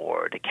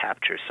or to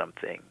capture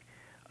something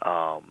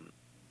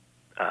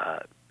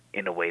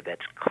in a way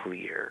that's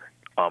clear,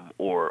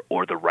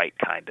 or the right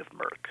kind of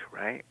murk,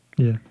 right?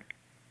 Yeah.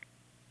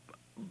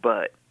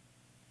 But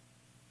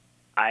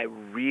I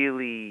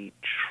really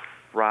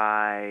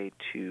try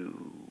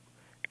to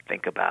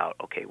think about,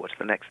 okay, what's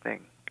the next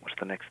thing? What's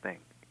the next thing?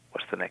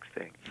 What's the next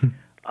thing?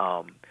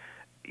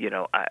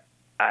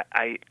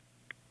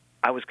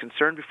 I was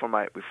concerned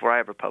before I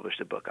ever published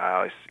a book. I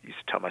always used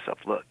to tell myself,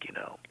 look,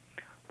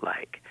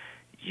 like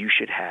you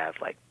should have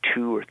like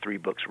 2 or 3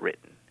 books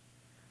written,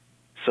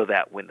 so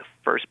that when the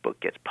first book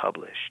gets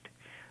published,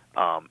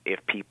 if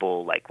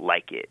people like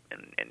it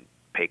and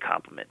pay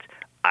compliments,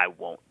 I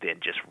won't then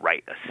just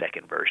write a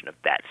second version of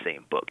that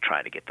same book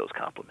trying to get those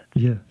compliments.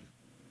 Yeah.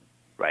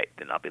 Right.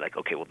 Then I'll be like,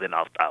 okay, well then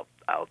I'll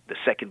the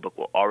second book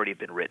will already have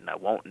been written. I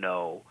won't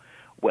know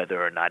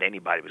whether or not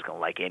anybody was going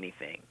to like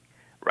anything.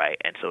 Right.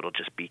 And so it'll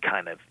just be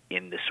kind of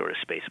in this sort of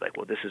space like,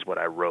 well, this is what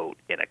I wrote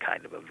in a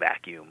kind of a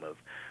vacuum of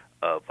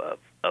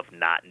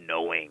not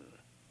knowing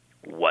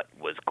what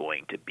was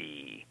going to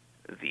be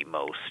the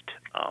most,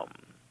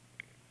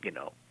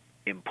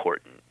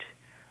 important,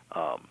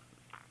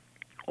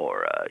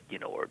 or I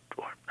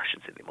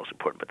shouldn't say the most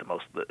important, but the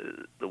most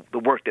the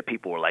work that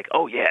people were like,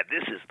 oh yeah,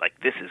 this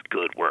is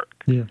good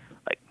work. Yeah.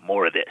 Like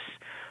more of this.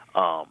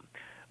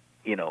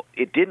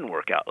 It didn't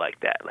work out like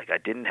that. Like I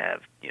didn't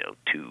have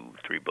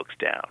 2-3 books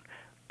down,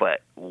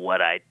 but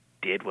what I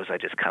did was I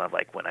just kind of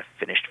like when I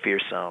finished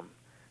Fearsome,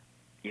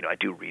 I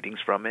do readings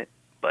from it,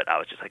 but I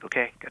was just like,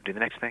 okay, gotta do the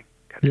next thing.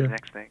 The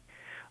next thing.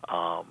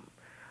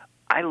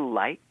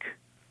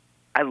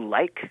 I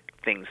like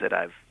things that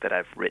I've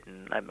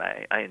written.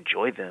 I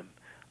enjoy them,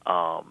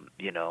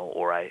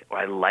 or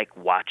I like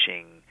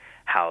watching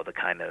how the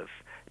kind of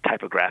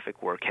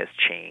typographic work has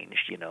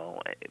changed,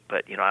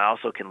 But I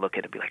also can look at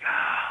it and be like,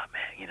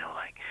 man,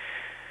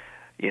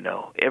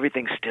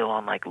 everything's still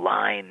on like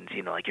lines,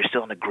 like you're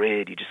still on the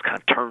grid. You just kind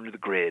of turn to the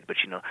grid, but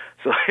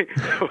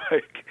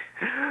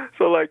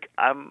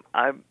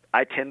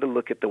I tend to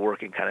look at the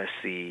work and kind of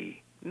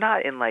see.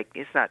 Not in like,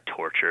 it's not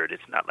tortured.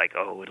 It's not like,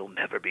 oh, it'll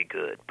never be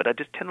good. But I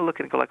just tend to look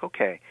at it and go like,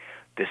 okay,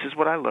 this is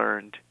what I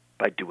learned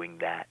by doing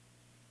that.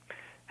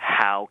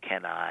 How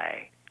can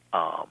I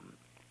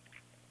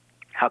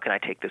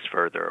take this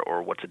further,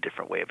 or what's a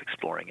different way of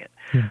exploring it?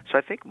 Yeah. So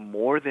I think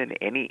more than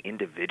any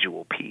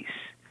individual piece,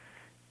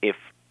 if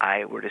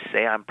I were to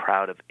say I'm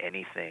proud of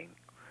anything,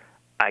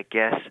 I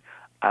guess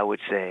I would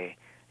say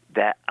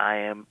that I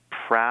am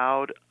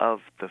proud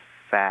of the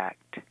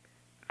fact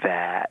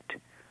that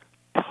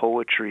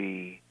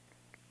poetry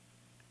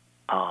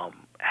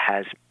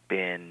has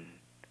been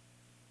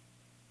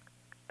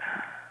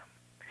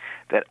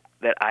that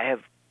I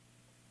have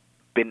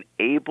been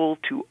able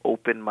to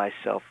open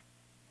myself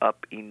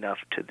up enough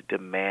to the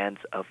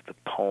demands of the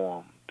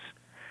poems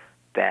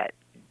that,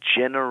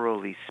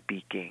 generally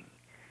speaking,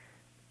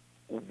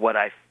 what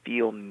I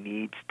feel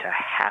needs to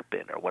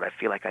happen, or what I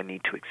feel like I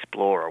need to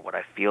explore, or what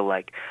I feel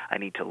like I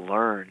need to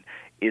learn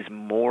is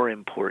more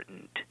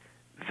important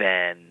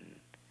than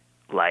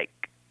like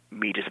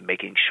me just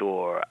making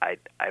sure I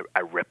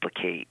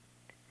replicate,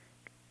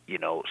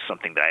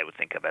 something that I would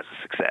think of as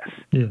a success.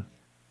 Yeah.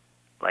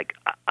 like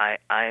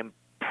I'm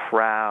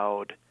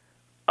proud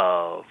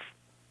of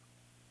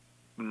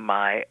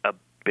my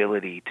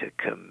ability to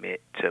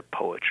commit to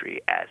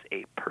poetry as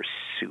a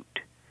pursuit.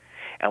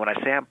 And when I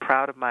say I'm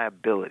proud of my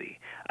ability,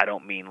 I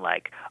don't mean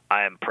like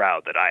I am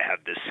proud that I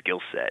have this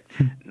skill set.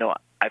 No,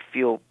 I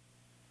feel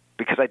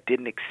because I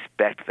didn't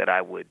expect that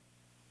I would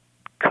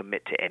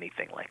commit to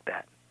anything like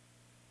that.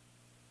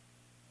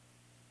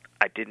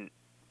 I didn't,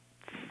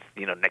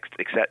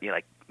 except,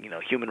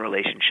 human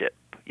relationship,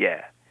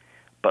 yeah.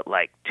 But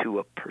like to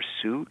a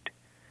pursuit.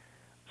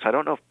 So I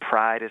don't know if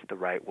pride is the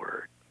right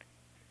word.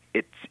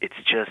 It's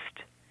just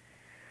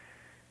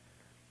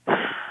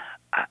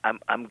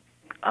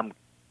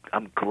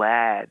I'm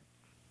glad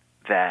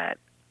that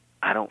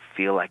I don't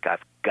feel like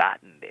I've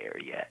gotten there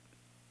yet.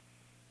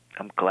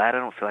 I'm glad I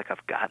don't feel like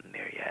I've gotten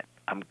there yet.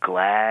 I'm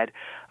glad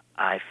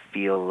I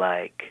feel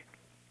like,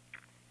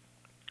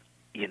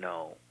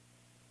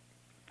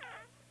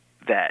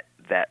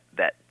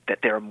 that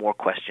there are more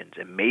questions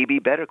and maybe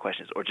better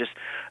questions, or just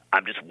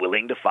I'm just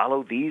willing to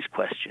follow these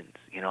questions.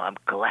 I'm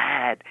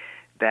glad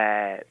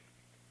that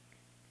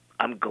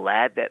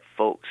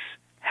folks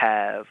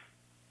have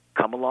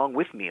come along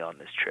with me on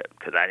this trip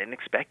because I didn't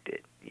expect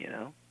it.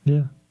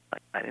 Yeah.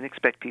 I didn't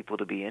expect people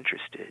to be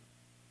interested.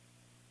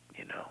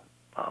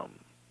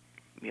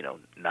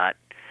 Not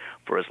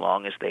for as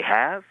long as they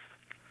have.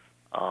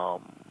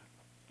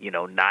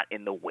 Not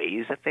in the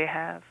ways that they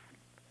have.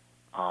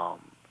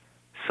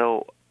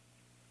 So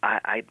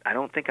I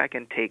don't think I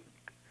can take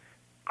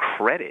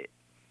credit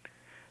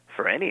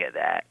for any of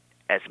that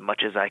as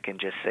much as I can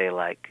just say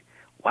like,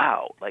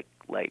 wow, like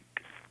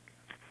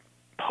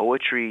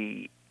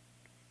poetry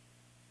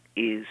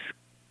is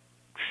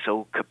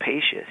so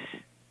capacious,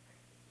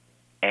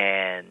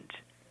 and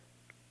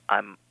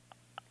I'm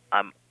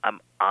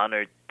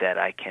honored that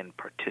I can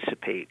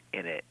participate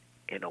in it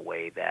in a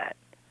way that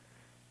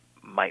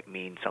might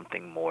mean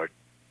something more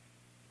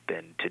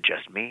than to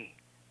just me.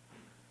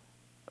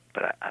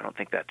 But I don't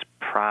think that's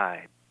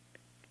pride.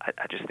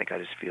 I just think I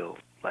just feel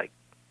like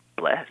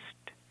blessed.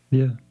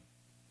 Yeah.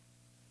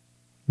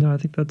 No, I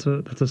think that's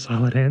a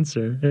solid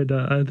answer, and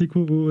I think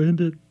we'll end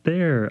it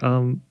there.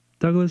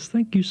 Douglas,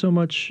 thank you so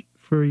much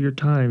for your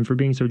time, for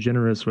being so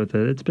generous with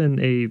it. It's been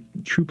a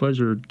true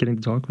pleasure getting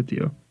to talk with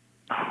you.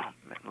 Oh,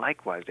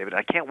 likewise, David.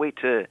 I can't wait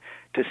to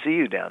see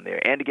you down there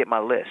and to get my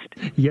list.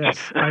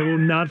 Yes, I will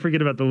not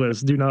forget about the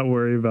list. Do not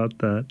worry about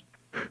that.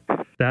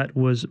 That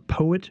was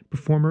poet,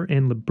 performer,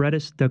 and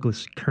librettist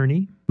Douglas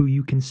Kearney, who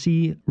you can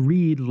see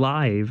read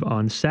live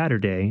on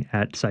Saturday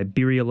at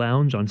Siberia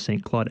Lounge on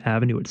St. Claude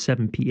Avenue at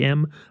 7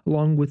 p.m.,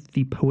 along with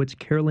the poets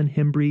Carolyn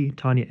Hembry,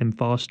 Tanya M.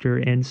 Foster,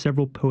 and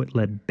several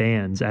poet-led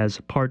bands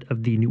as part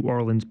of the New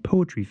Orleans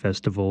Poetry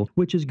Festival,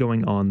 which is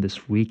going on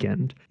this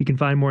weekend. You can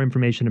find more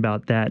information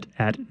about that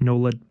at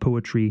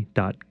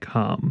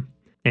noladpoetry.com.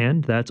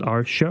 And that's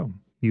our show.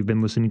 You've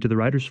been listening to the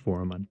Writers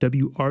Forum on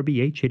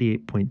WRBH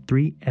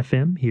 88.3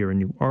 FM here in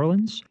New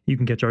Orleans. You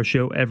can catch our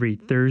show every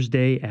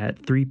Thursday at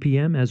 3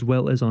 p.m. as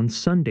well as on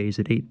Sundays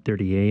at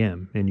 8:30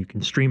 a.m. And you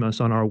can stream us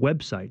on our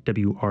website,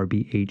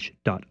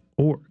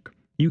 wrbh.org.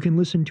 You can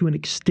listen to an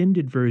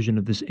extended version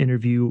of this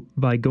interview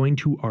by going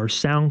to our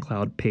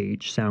SoundCloud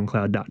page,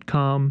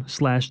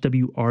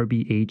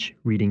 soundcloud.com/WRBH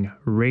Reading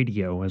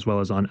Radio, as well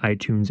as on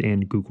iTunes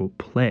and Google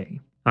Play.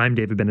 I'm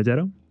David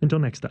Benedetto. Until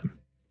next time.